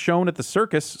being shown at the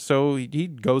circus. So he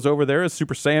goes over there as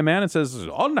Super Saiyaman and says,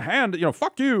 on the hand,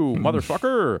 fuck you,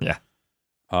 motherfucker.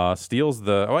 Yeah. Steals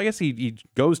I guess he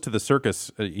goes to the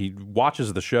circus. He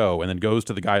watches the show and then goes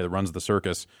to the guy that runs the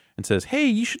circus and says, hey,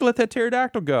 you should let that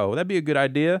pterodactyl go. That'd be a good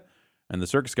idea. And the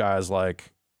circus guy is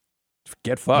like,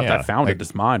 get fucked. I found it.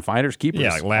 It's mine. Finders keepers.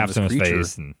 Yeah, laughs in his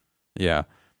face. Yeah.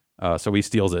 So he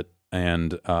steals it.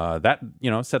 And that,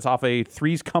 sets off a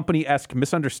Three's Company-esque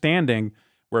misunderstanding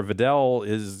where Videl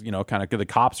is, kind of the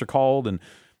cops are called and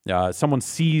someone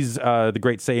sees the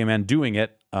Great Saiyaman doing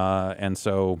it. And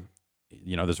so,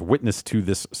 there's a witness to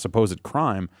this supposed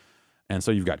crime. And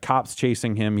so you've got cops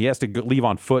chasing him. He has to leave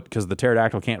on foot because the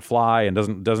pterodactyl can't fly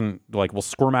and doesn't will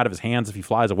squirm out of his hands if he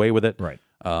flies away with it. Right.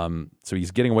 So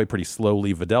he's getting away pretty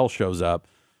slowly. Videl shows up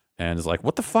and is like,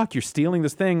 what the fuck? You're stealing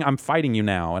this thing. I'm fighting you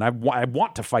now. And I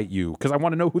want to fight you because I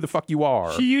want to know who the fuck you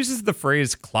are. She uses the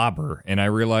phrase clobber. And I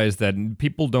realize that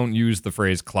people don't use the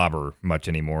phrase clobber much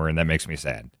anymore. And that makes me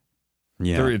sad.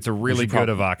 Yeah. It's a really good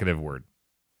evocative word.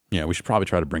 Yeah. We should probably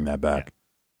try to bring that back.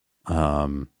 Yeah.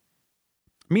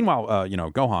 Meanwhile,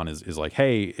 Gohan is like,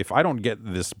 hey, if I don't get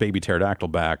this baby pterodactyl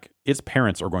back, its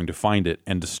parents are going to find it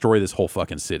and destroy this whole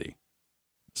fucking city.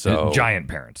 So giant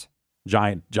parents.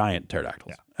 Giant pterodactyls.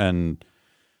 Yeah. And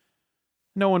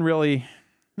no one really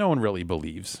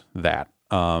believes that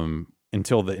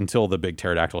until the big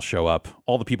pterodactyls show up.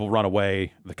 All the people run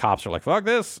away. The cops are like, fuck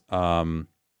this.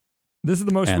 This is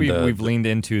the most we've leaned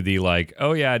into the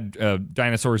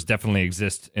dinosaurs definitely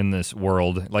exist in this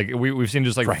world. We've seen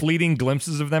just fleeting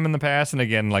glimpses of them in the past, and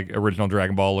again, original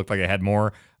Dragon Ball looked like it had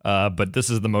more. But this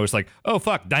is the most oh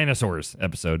fuck, dinosaurs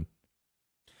episode.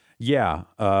 Yeah.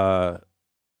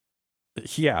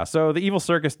 Yeah, so the evil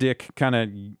circus dick kind of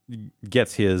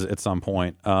gets his at some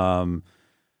point.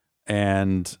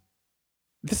 And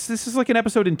this is like an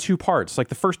episode in two parts. Like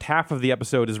the first half of the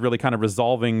episode is really kind of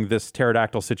resolving this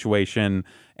pterodactyl situation.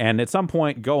 And at some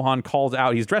point, Gohan calls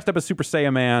out. He's dressed up as Super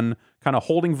Saiyan Man, kind of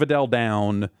holding Videl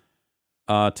down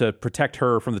to protect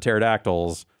her from the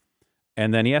pterodactyls.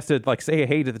 And then he has to like say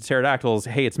hey to the pterodactyls.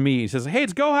 Hey, it's me. He says, hey,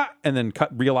 it's Gohan. And then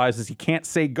realizes he can't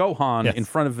say Gohan in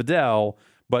front of Videl.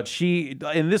 But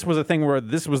and this was a thing where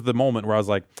this was the moment where I was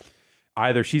like,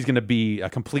 either she's going to be a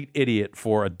complete idiot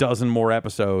for a dozen more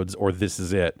episodes, or this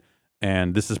is it.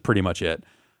 And this is pretty much it.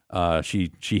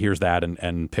 She hears that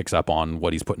and picks up on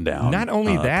what he's putting down. Not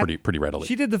only that, pretty readily.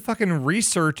 She did the fucking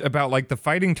research about like the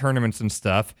fighting tournaments and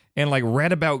stuff, and like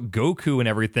read about Goku and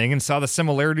everything, and saw the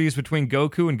similarities between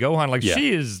Goku and Gohan. Like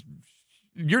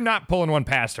you're not pulling one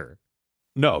past her.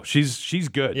 No, she's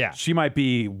good. Yeah. She might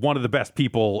be one of the best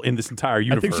people in this entire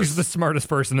universe. I think she's the smartest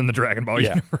person in the Dragon Ball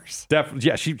universe. Definitely.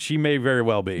 Yeah, she may very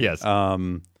well be. Yes.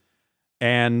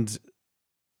 And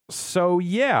so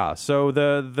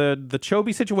the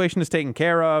Chobi situation is taken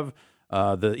care of.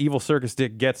 The evil circus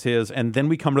dick gets his, and then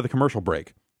we come to the commercial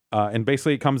break. And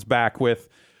basically it comes back with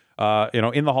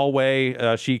in the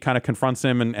hallway, she kind of confronts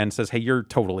him and says, hey, you're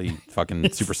totally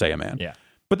fucking Super Saiyan Man. Yeah.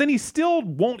 But then he still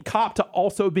won't cop to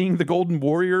also being the Golden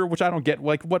Warrior, which I don't get.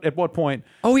 Like, at what point?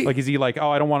 Is he like,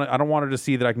 I don't want her to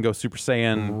see that I can go Super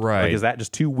Saiyan? Right? Like, is that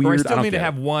just too weird? Or I still need to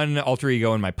have one alter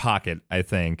ego in my pocket, I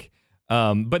think.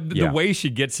 But the way she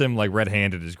gets him like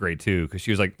red-handed is great too, because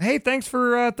she was like, "Hey, thanks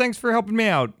for helping me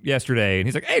out yesterday," and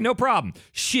he's like, "Hey, no problem."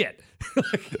 Shit.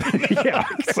 Yeah,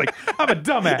 it's like I'm a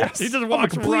dumbass. He just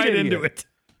walks right into it.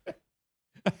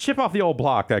 Chip off the old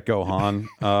block, that Gohan.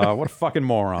 What a fucking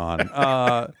moron.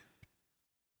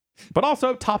 But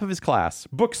also top of his class,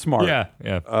 book smart. Yeah.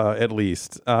 At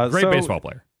least Great baseball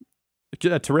player.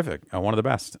 Terrific. One of the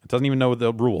best. Doesn't even know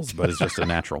the rules, but it's just a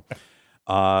natural.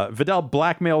 Videl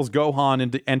blackmails Gohan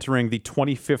into entering the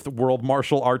 25th World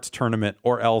Martial Arts Tournament,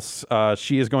 or else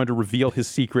she is going to reveal his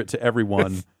secret to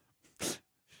everyone.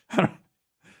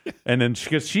 And then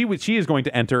she is going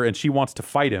to enter, and she wants to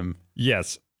fight him.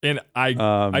 Yes. And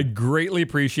I greatly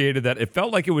appreciated that. It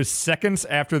felt like it was seconds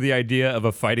after the idea of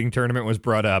a fighting tournament was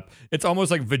brought up. It's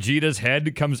almost like Vegeta's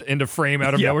head comes into frame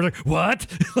out of nowhere. Like, what?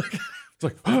 It's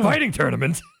like, fighting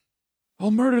tournament?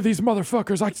 I'll murder these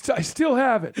motherfuckers. I still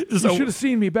have it. You should have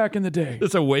seen me back in the day.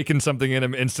 This awakened something in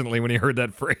him instantly when he heard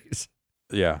that phrase.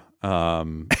 Yeah.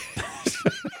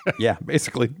 Yeah,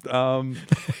 basically.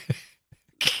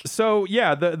 So,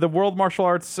 yeah, the World Martial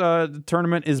Arts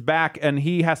Tournament is back, and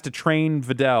he has to train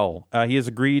Videl. He has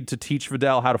agreed to teach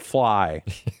Videl how to fly,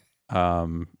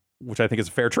 which I think is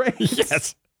a fair trade.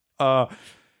 Yes.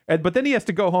 But then he has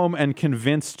to go home and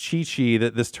convince Chi-Chi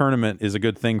that this tournament is a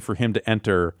good thing for him to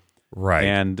enter. Right.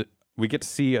 And we get to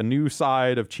see a new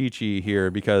side of Chi-Chi here,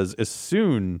 because as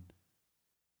soon...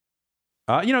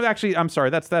 actually, I'm sorry,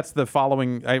 that's the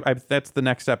following... that's the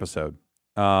next episode.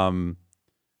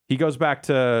 He goes back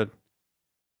to...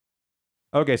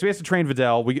 Okay, so he has to train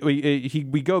Videl.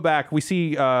 We go back. We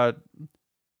see...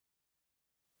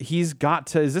 he's got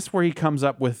to... Is this where he comes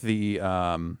up with the...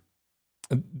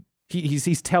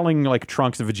 He's telling like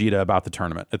Trunks and Vegeta about the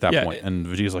tournament at that point, and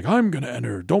Vegeta's like, "I'm gonna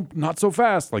enter. Not so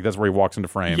fast." Like that's where he walks into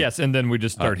frame. Yes, and then we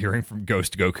just start hearing from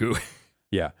Ghost Goku.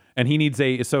 Yeah, and he needs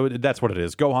so that's what it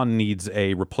is. Gohan needs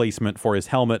a replacement for his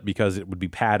helmet because it would be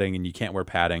padding, and you can't wear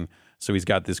padding. So he's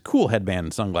got this cool headband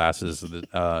and sunglasses.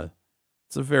 That,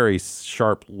 it's a very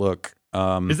sharp look.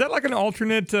 Is that like an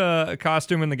alternate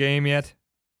costume in the game yet?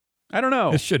 I don't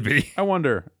know. It should be. I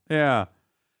wonder. Yeah.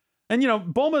 And,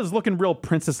 Bulma is looking real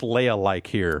Princess Leia-like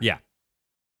here. Yeah.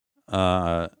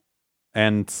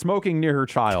 And smoking near her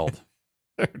child.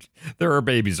 There are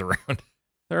babies around.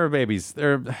 There are babies.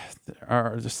 There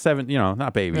are just seven,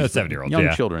 not babies. 7-year-olds,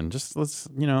 young children. Just let's,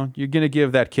 you're going to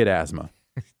give that kid asthma.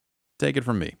 Take it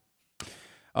from me.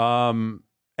 And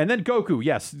then Goku.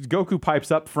 Yes, Goku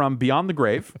pipes up from beyond the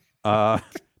grave to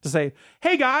say,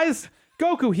 "Hey, guys.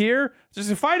 Goku here.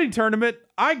 There's a fighting tournament.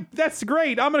 That's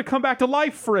great. I'm going to come back to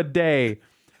life for a day."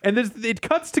 And it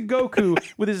cuts to Goku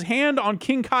with his hand on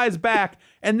King Kai's back,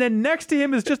 and then next to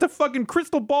him is just a fucking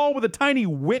crystal ball with a tiny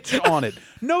witch on it.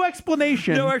 No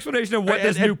explanation. No explanation of what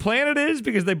this new planet is,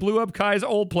 because they blew up Kai's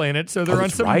old planet, so they're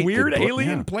on some weird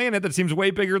alien planet that seems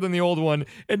way bigger than the old one.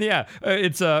 And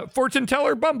it's Fortune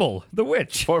Teller Bumble, the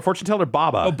witch. Fortune Teller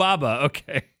Baba. Oh, Baba,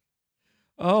 okay.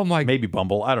 Oh my! Maybe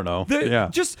Bumble. I don't know.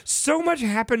 Just so much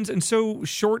happens in so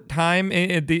short time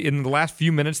in the last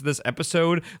few minutes of this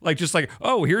episode.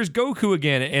 Oh, here's Goku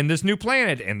again, and this new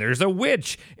planet, and there's a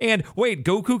witch, and wait,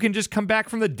 Goku can just come back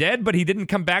from the dead, but he didn't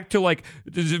come back to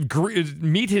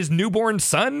meet his newborn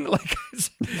son.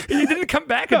 He didn't come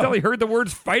back until he heard the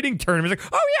words fighting tournament. He's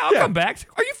like, oh yeah, I'll come back.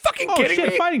 Are you fucking kidding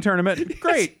me? Fighting tournament,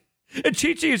 great. And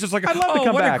Chi-Chi is just like, I'd love to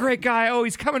come what back. a great guy. Oh,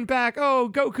 he's coming back. Oh,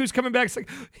 Goku's coming back. It's like,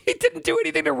 he didn't do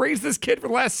anything to raise this kid for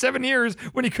the last 7 years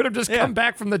when he could have just come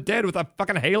back from the dead with a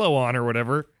fucking halo on or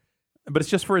whatever. But it's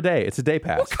just for a day. It's a day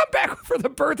pass. Well, come back for the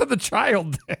birth of the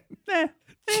child then.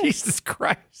 Jesus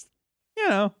Christ. You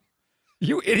know.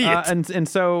 You idiot. And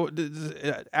so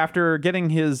after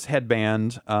getting his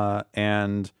headband, so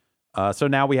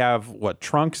now we have,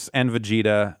 Trunks and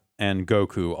Vegeta and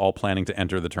Goku all planning to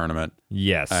enter the tournament.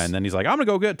 Yes. And then he's like, I'm going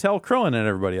to go tell Krillin and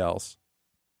everybody else.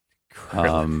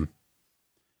 And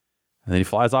then he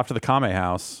flies off to the Kame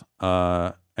house,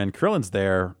 and Krillin's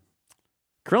there.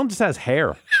 Krillin just has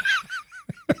hair.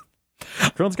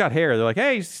 Krillin's got hair. They're like,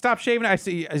 hey, stop shaving.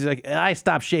 He's like, I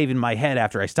stopped shaving my head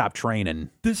after I stopped training.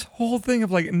 This whole thing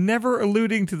of never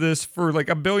alluding to this for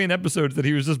a billion episodes that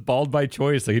he was just bald by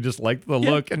choice. He just liked the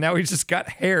look, and now he's just got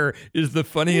hair is the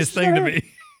funniest thing to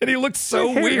me. And he looks so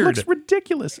His hair weird. looks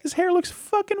ridiculous. His hair looks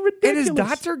fucking ridiculous. And his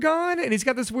dots are gone, and he's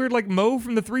got this weird Mo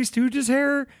from the Three Stooges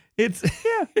hair. It's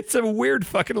a weird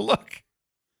fucking look.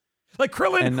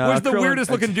 Krillin was the weirdest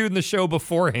looking dude in the show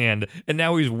beforehand, and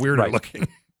now he's weirder looking.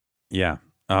 Yeah.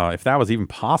 If that was even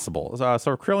possible.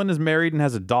 So Krillin is married and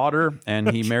has a daughter, and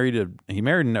he married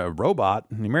a robot,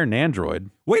 and he married an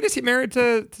android. Wait, is he married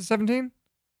to 17?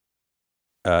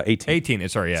 18. 18.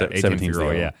 Sorry, yeah. 18 for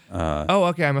your yeah.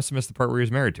 Okay. I must have missed the part where he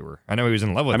was married to her. I know he was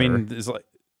in love with her. I mean, it's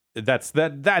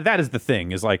that is the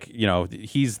thing. Is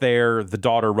he's there, the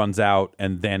daughter runs out,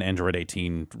 and then Android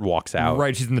 18 walks out.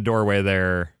 Right, she's in the doorway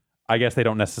there. I guess they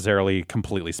don't necessarily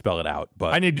completely spell it out,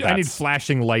 but I need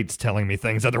flashing lights telling me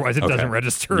things, otherwise it doesn't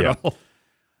register at all.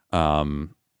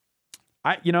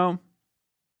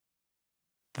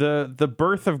 The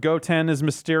birth of Goten is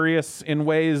mysterious in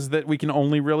ways that we can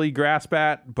only really grasp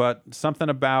at, but something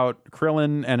about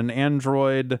Krillin and an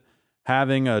android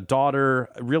having a daughter,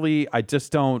 really, I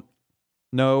just don't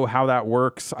know how that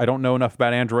works. I don't know enough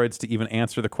about androids to even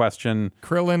answer the question.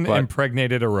 Krillin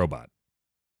impregnated a robot.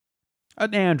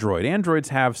 An android. Androids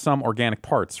have some organic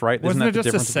parts, right? Wasn't Isn't that it just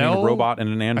the difference a cell? between a robot and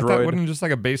an android? I thought wasn't it just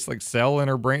a base cell in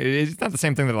her brain? It's not the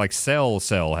same thing that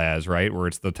cell has, right? Where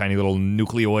it's the tiny little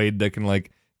nucleoid that can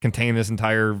contain this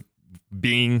entire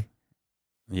being.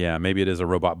 Yeah, maybe it is a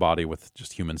robot body with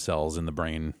just human cells in the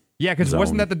brain. Yeah, because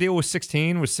wasn't that the deal with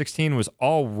 16? 16 was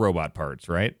all robot parts,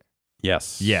 right?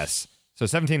 Yes. Yes. So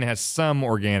 17 has some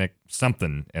organic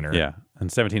something in her. Yeah.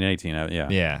 And 17 and 18, yeah.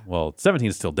 Yeah. Well, 17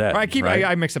 is still dead.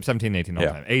 I mix up 17 and 18 all the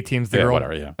time. 18's the girl.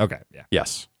 Whatever, yeah. Okay, yeah.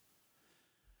 Yes.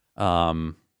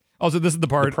 Also, this is the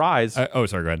part. The prize. Sorry, go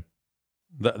ahead.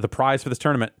 The prize for this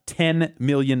tournament, 10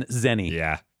 million zenny.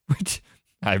 Yeah. Which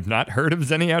I've not heard of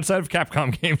zenny outside of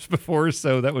Capcom games before,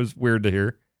 so that was weird to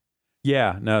hear.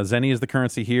 Yeah, no, zenny is the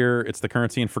currency here. It's the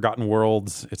currency in Forgotten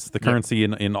Worlds. It's the currency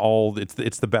in all.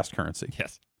 It's the best currency.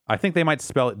 Yes. I think they might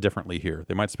spell it differently here.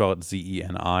 They might spell it Zeni.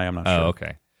 I'm not sure. Oh,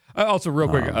 okay. Also, real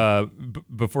quick,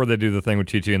 before they do the thing with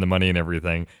Chi-Chi and the money and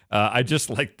everything, I just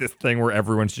like this thing where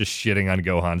everyone's just shitting on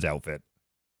Gohan's outfit.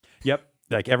 Yep.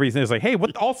 Everything is hey,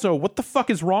 what the fuck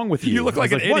is wrong with you? You look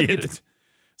like an idiot. It's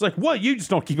what? You just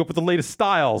don't keep up with the latest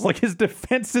styles. His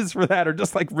defenses for that are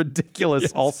just ridiculous.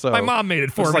 Yes. Also, my mom made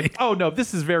it for me. Oh no,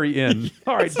 this is very in.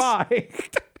 All right, bye.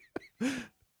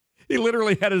 He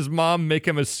literally had his mom make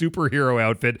him a superhero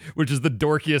outfit, which is the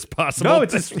dorkiest possible. No,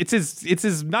 it's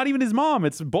his. Not even his mom.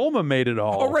 It's Bulma made it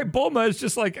all. Oh right, Bulma is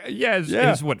just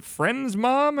is what, friend's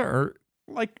mom or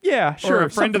sure, or a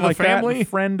friend of the family,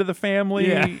 friend of the family.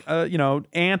 Yeah.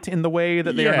 Aunt in the way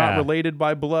that they are not related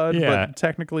by blood, but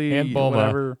technically, Aunt Bulma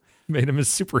whatever. Made him his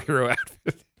superhero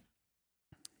outfit.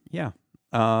 Yeah,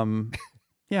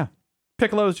 yeah.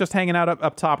 Piccolo's just hanging out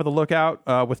up top of the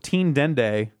lookout with Teen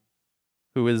Dende,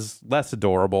 who is less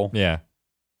adorable. Yeah.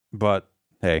 But,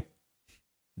 hey,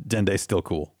 Dende's still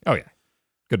cool. Oh, yeah.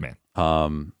 Good man.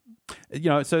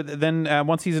 So then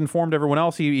once he's informed everyone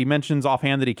else, he mentions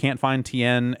offhand that he can't find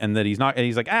Tien and that he's not, and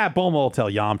he's like, Bulma will tell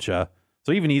Yamcha.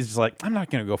 So even he's just like, I'm not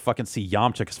going to go fucking see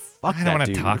Yamcha because fuck that dude. I don't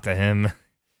want to talk to him.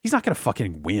 He's not going to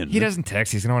fucking win. He doesn't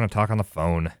text. He's going to want to talk on the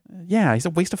phone. Yeah, he's a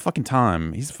waste of fucking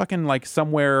time. He's fucking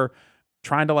somewhere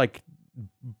trying to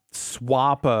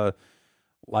swap a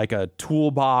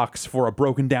toolbox for a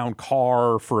broken down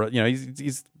car for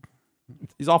he's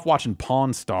off watching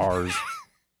Pawn Stars.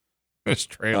 This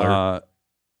trailer.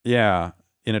 Yeah.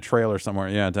 in a trailer somewhere.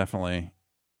 Yeah, definitely.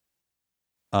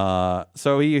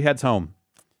 So he heads home,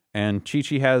 and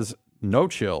Chi-Chi has no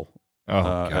chill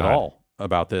at all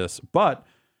about this. But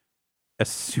as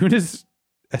soon as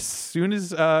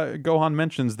Gohan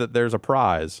mentions that there's a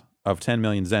prize of 10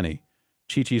 million zeni,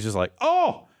 Chi-Chi's just like,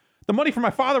 oh, the money for my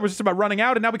father was just about running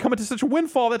out, and now we come into such a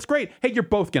windfall. That's great. Hey, you're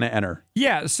both going to enter.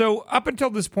 Yeah, so up until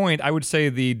this point, I would say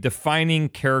the defining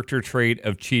character trait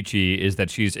of Chi-Chi is that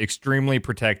she's extremely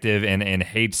protective and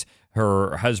hates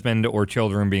her husband or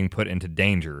children being put into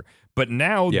danger. But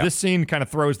now this scene kind of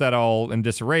throws that all in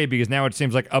disarray, because now it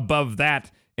seems like above that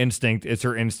instinct, it's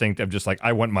her instinct of just like,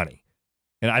 I want money.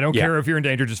 And I don't care if you're in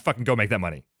danger, just fucking go make that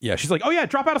money. Yeah, she's like, oh yeah,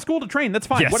 drop out of school to train. That's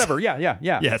fine. Yes. Whatever. Yeah.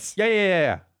 Yes.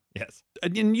 Yeah. Yes.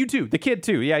 And you too, the kid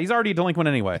too. Yeah, he's already a delinquent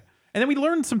anyway. And then we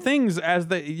learned some things as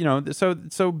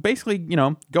so basically,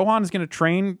 Gohan is going to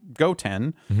train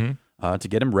Goten to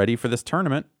get him ready for this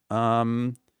tournament.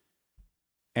 And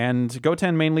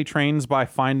Goten mainly trains by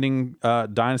finding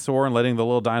Dinosaur and letting the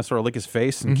little dinosaur lick his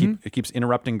face, and it keeps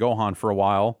interrupting Gohan for a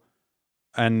while.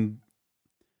 And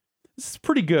this is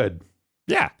pretty good.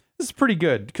 Yeah. This is pretty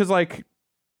good because, like,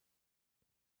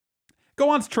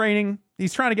 Gohan's training.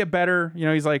 He's trying to get better.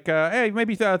 He's like, hey,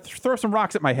 maybe throw some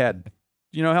rocks at my head.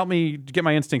 Help me get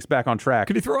my instincts back on track.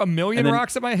 Could he throw a million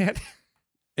rocks at my head?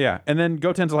 Yeah. And then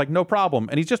Goten's like, no problem.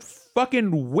 And he's just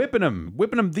fucking whipping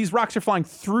him. These rocks are flying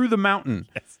through the mountain.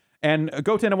 Yes. And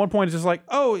Goten at one point is just like,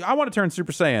 oh, I want to turn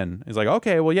Super Saiyan. He's like,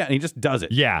 okay, well, yeah. And he just does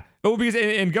it. Yeah. Oh, because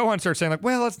and Gohan starts saying like,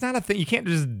 well, it's not a thing. You can't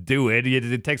just do it.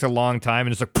 It takes a long time.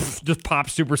 And it's like, poof, just pop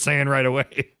Super Saiyan right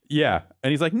away. Yeah. And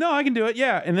he's like, no, I can do it.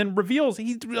 Yeah. And then reveals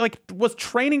he like was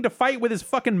training to fight with his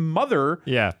fucking mother.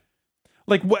 Yeah.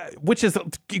 Like, which is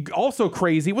also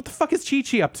crazy. What the fuck is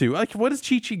Chi-Chi up to? Like, what is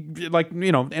Chi-Chi like?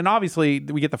 And obviously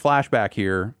we get the flashback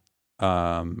here.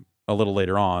 A little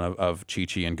later on of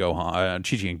Chi-Chi and Gohan,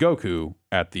 Chi-Chi and Goku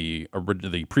at the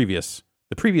previous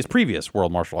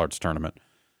World Martial Arts Tournament,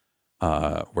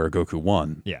 where Goku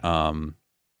won. Yeah.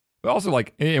 But also,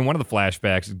 like, in one of the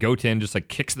flashbacks, Goten just, like,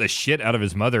 kicks the shit out of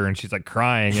his mother, and she's, like,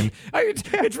 crying. And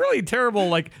it's really terrible.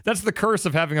 Like, that's the curse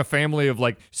of having a family of,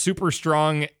 like, super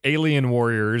strong alien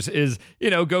warriors is,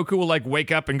 Goku will, like,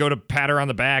 wake up and go to pat her on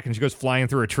the back, and she goes flying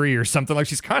through a tree or something. Like,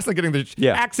 she's constantly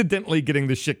accidentally getting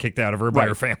the shit kicked out of her by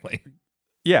her family.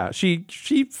 Yeah, she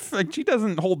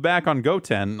doesn't hold back on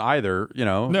Goten either,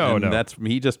 No.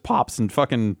 He just pops and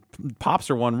fucking pops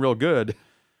her one real good.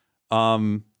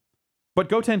 But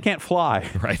Goten can't fly.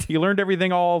 Right. He learned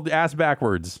everything all ass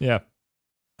backwards. Yeah.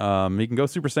 He can go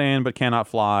Super Saiyan, but cannot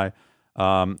fly.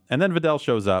 And then Videl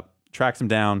shows up, tracks him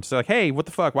down. She's like, hey, what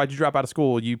the fuck? Why'd you drop out of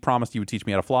school? You promised you would teach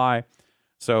me how to fly.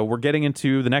 So we're getting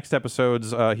into the next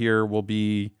episodes here will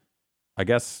be, I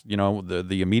guess,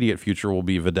 the immediate future will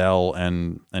be Videl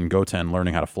and Goten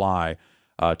learning how to fly.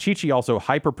 Chi-Chi also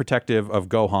hyper protective of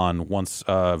Gohan once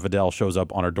Videl shows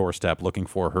up on her doorstep looking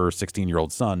for her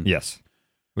 16-year-old son. Yes.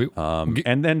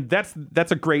 And then that's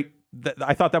a great.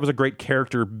 I thought that was a great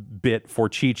character bit for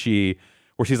Chi-Chi,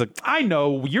 where she's like, "I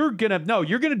know you're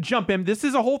gonna jump him. This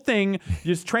is a whole thing.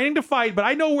 You're just training to fight, but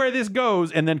I know where this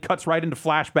goes." And then cuts right into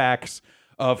flashbacks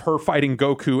of her fighting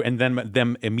Goku, and then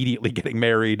them immediately getting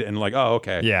married, and like, oh,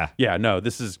 okay, yeah. No,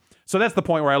 this is so. That's the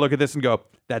point where I look at this and go,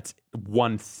 "That's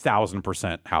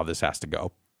 1,000% how this has to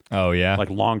go." Oh yeah, like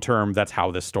long term. That's how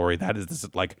this story. This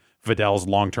is like. Videl's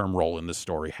long-term role in this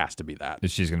story has to be that.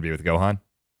 She's going to be with Gohan?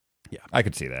 Yeah. I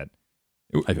could see that.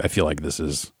 I feel like this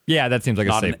is... Yeah, that seems like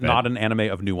a safe bet. Not an anime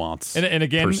of nuance, and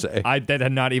again, per se. That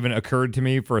had not even occurred to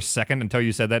me for a second until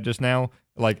you said that just now.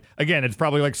 Like, again, it's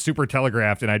probably like super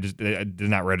telegraphed, and it did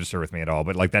not register with me at all,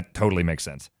 but like that totally makes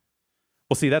sense.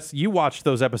 Well, see, you watched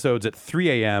those episodes at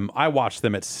 3 a.m. I watched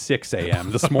them at 6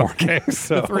 a.m. this morning. Okay,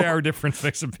 so the 3-hour difference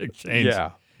makes a big change.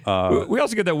 Yeah. We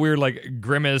also get that weird like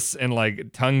grimace and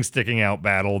like tongue sticking out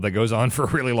battle that goes on for a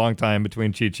really long time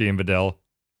between Chi-Chi and Videl.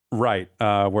 Right,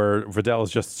 where Videl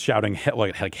is just shouting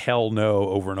like hell no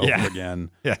over and over again.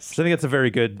 Yes. So I think that's a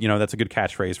very good, that's a good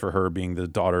catchphrase for her being the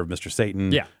daughter of Mr.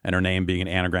 Satan. Yeah. And her name being an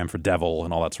anagram for devil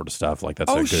and all that sort of stuff. Like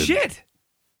that's a good... shit!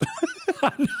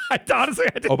 Honestly,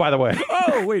 I didn't... Oh, by the way.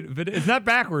 Oh, wait, it's not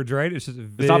backwards, right? It's just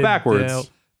it's not backwards.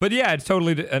 But yeah, it's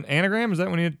totally an anagram. Is that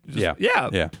when you...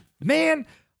 Yeah. Man...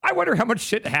 I wonder how much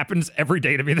shit happens every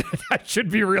day to me that I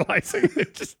should be realizing.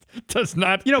 It just does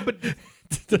not. But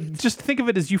just think of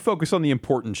it as you focus on the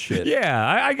important shit. Yeah,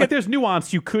 I get. Like there's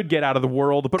nuance you could get out of the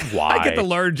world, but why? I get the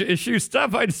large issue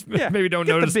stuff. I just maybe don't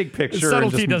notice the big picture.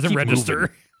 Subtlety doesn't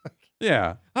register.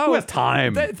 Yeah. Who has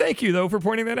time? Thank you though for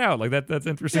pointing that out. Like that's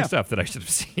interesting stuff that I should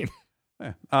have seen.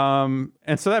 Yeah.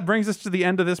 And so that brings us to the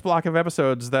end of this block of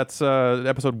episodes. That's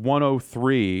episode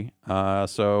 103.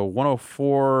 So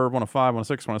 104, 105,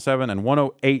 106, 107, and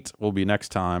 108 will be next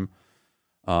time.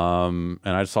 And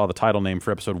I saw the title name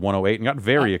for episode 108 and got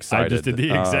very excited. I just did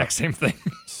the exact same thing.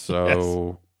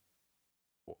 So,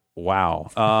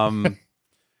 wow.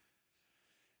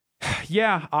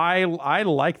 Yeah, I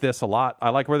like this a lot. I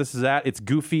like where this is at. It's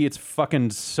goofy. It's fucking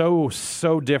so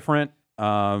different.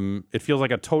 It feels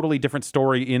like a totally different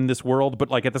story in this world,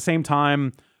 but like at the same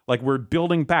time, like we're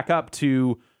building back up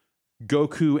to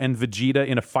Goku and Vegeta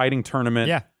in a fighting tournament.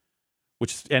 Yeah.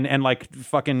 Which and like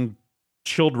fucking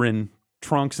children,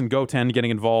 Trunks and Goten getting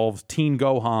involved, Teen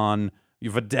Gohan,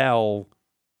 Videl.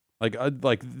 Like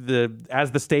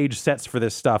as the stage sets for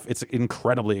this stuff, it's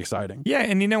incredibly exciting. Yeah,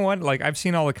 and you know what? Like I've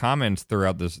seen all the comments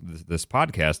throughout this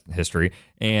podcast history,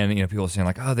 and people saying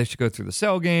like, "Oh, they should go through the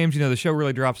Cell games." The show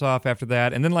really drops off after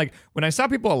that. And then like when I saw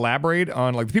people elaborate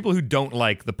on like the people who don't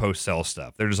like the post Cell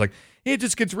stuff, they're just like, it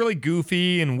just gets really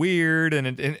goofy and weird.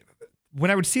 And when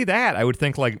I would see that, I would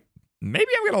think like, maybe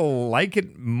I'm gonna like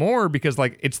it more because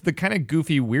like it's the kind of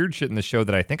goofy weird shit in the show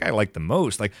that I think I like the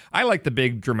most. Like I like the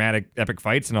big dramatic epic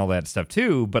fights and all that stuff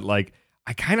too, but like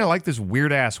I kind of like this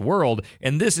weird ass world,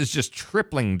 and this is just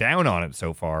tripling down on it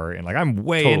so far, and like I'm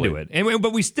way into it.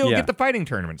 But we still get the fighting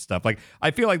tournament stuff. Like I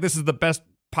feel like this is the best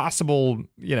possible,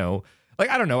 like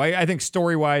I don't know. I think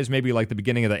story wise, maybe like the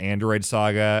beginning of the Android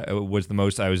saga was the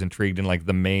most I was intrigued in, like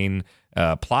the main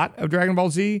plot of Dragon Ball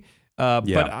Z.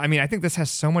 But I mean, I think this has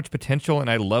so much potential,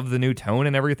 and I love the new tone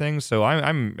and everything. So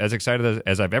I'm as excited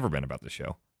as I've ever been about this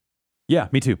show. Yeah,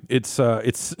 me too. It's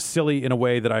silly in a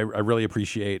way that I really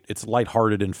appreciate. It's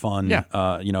lighthearted and fun. Yeah.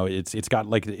 It's got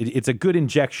like it's a good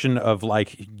injection of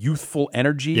like youthful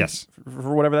energy. Yes.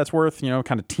 For whatever that's worth.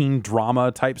 Kind of teen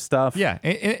drama type stuff. Yeah,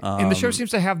 and the show seems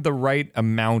to have the right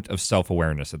amount of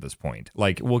self-awareness at this point.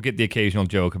 Like we'll get the occasional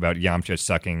joke about Yamcha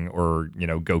sucking or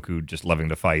Goku just loving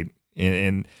to fight.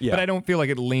 But I don't feel like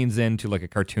it leans into like a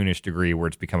cartoonish degree where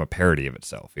it's become a parody of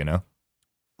itself,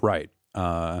 Right.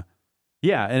 And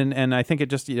I think it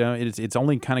just it's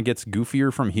only kind of gets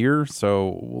goofier from here.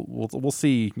 So we'll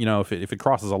see. If it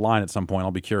crosses a line at some point,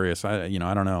 I'll be curious. I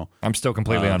don't know. I'm still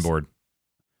completely on board.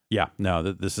 Yeah. No.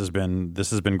 This has been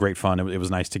great fun. It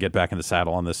was nice to get back in the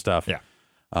saddle on this stuff. Yeah.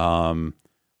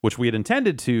 Which we had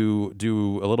intended to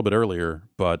do a little bit earlier,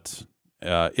 but.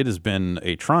 It has been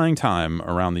a trying time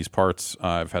around these parts.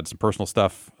 I've had some personal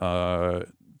stuff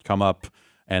come up,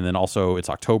 and then also it's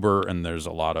October, and there's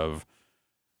a lot of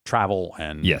travel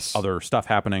and other stuff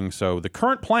happening. So the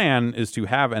current plan is to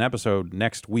have an episode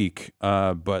next week,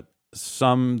 but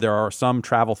there are some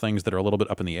travel things that are a little bit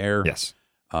up in the air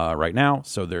right now.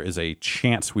 So there is a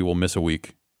chance we will miss a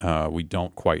week. We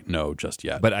don't quite know just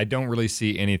yet. But I don't really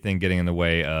see anything getting in the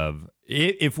way of...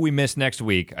 If we miss next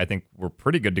week, I think we're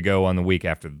pretty good to go on the week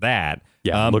after that.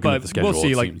 Yeah, looking at the schedule, we'll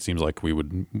see, it seems like we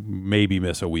would maybe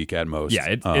miss a week at most. Yeah,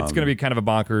 it's going to be kind of a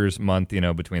bonkers month,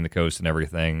 between the coast and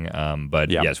everything.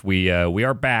 Yes, we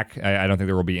are back. I don't think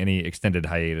there will be any extended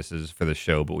hiatuses for the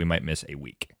show, but we might miss a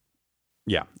week.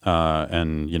 Yeah,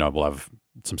 and we'll have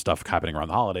some stuff happening around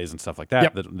the holidays and stuff like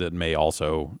that that may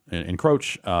also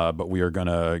encroach. But we are going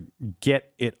to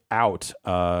get it out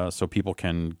so people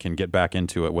can get back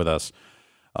into it with us.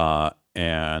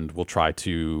 And we'll try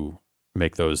to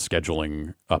make those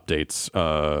scheduling updates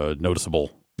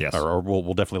noticeable. Yes. Or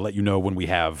we'll definitely let you know when we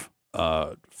have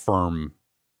firm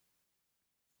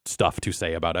stuff to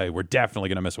say about, hey, we're definitely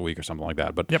going to miss a week or something like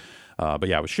that. But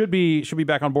we should be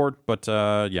back on board. But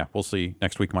we'll see.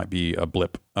 Next week might be a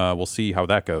blip. We'll see how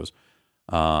that goes.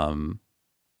 And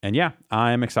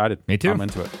I'm excited. Me too. I'm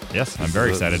into it. Yes, I'm very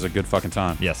excited. This is a good fucking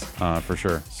time. Yes, for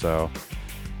sure. So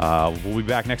we'll be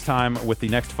back next time with the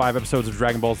next 5 episodes of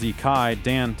Dragon Ball Z Kai.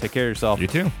 Dan, take care of yourself. You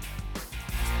too.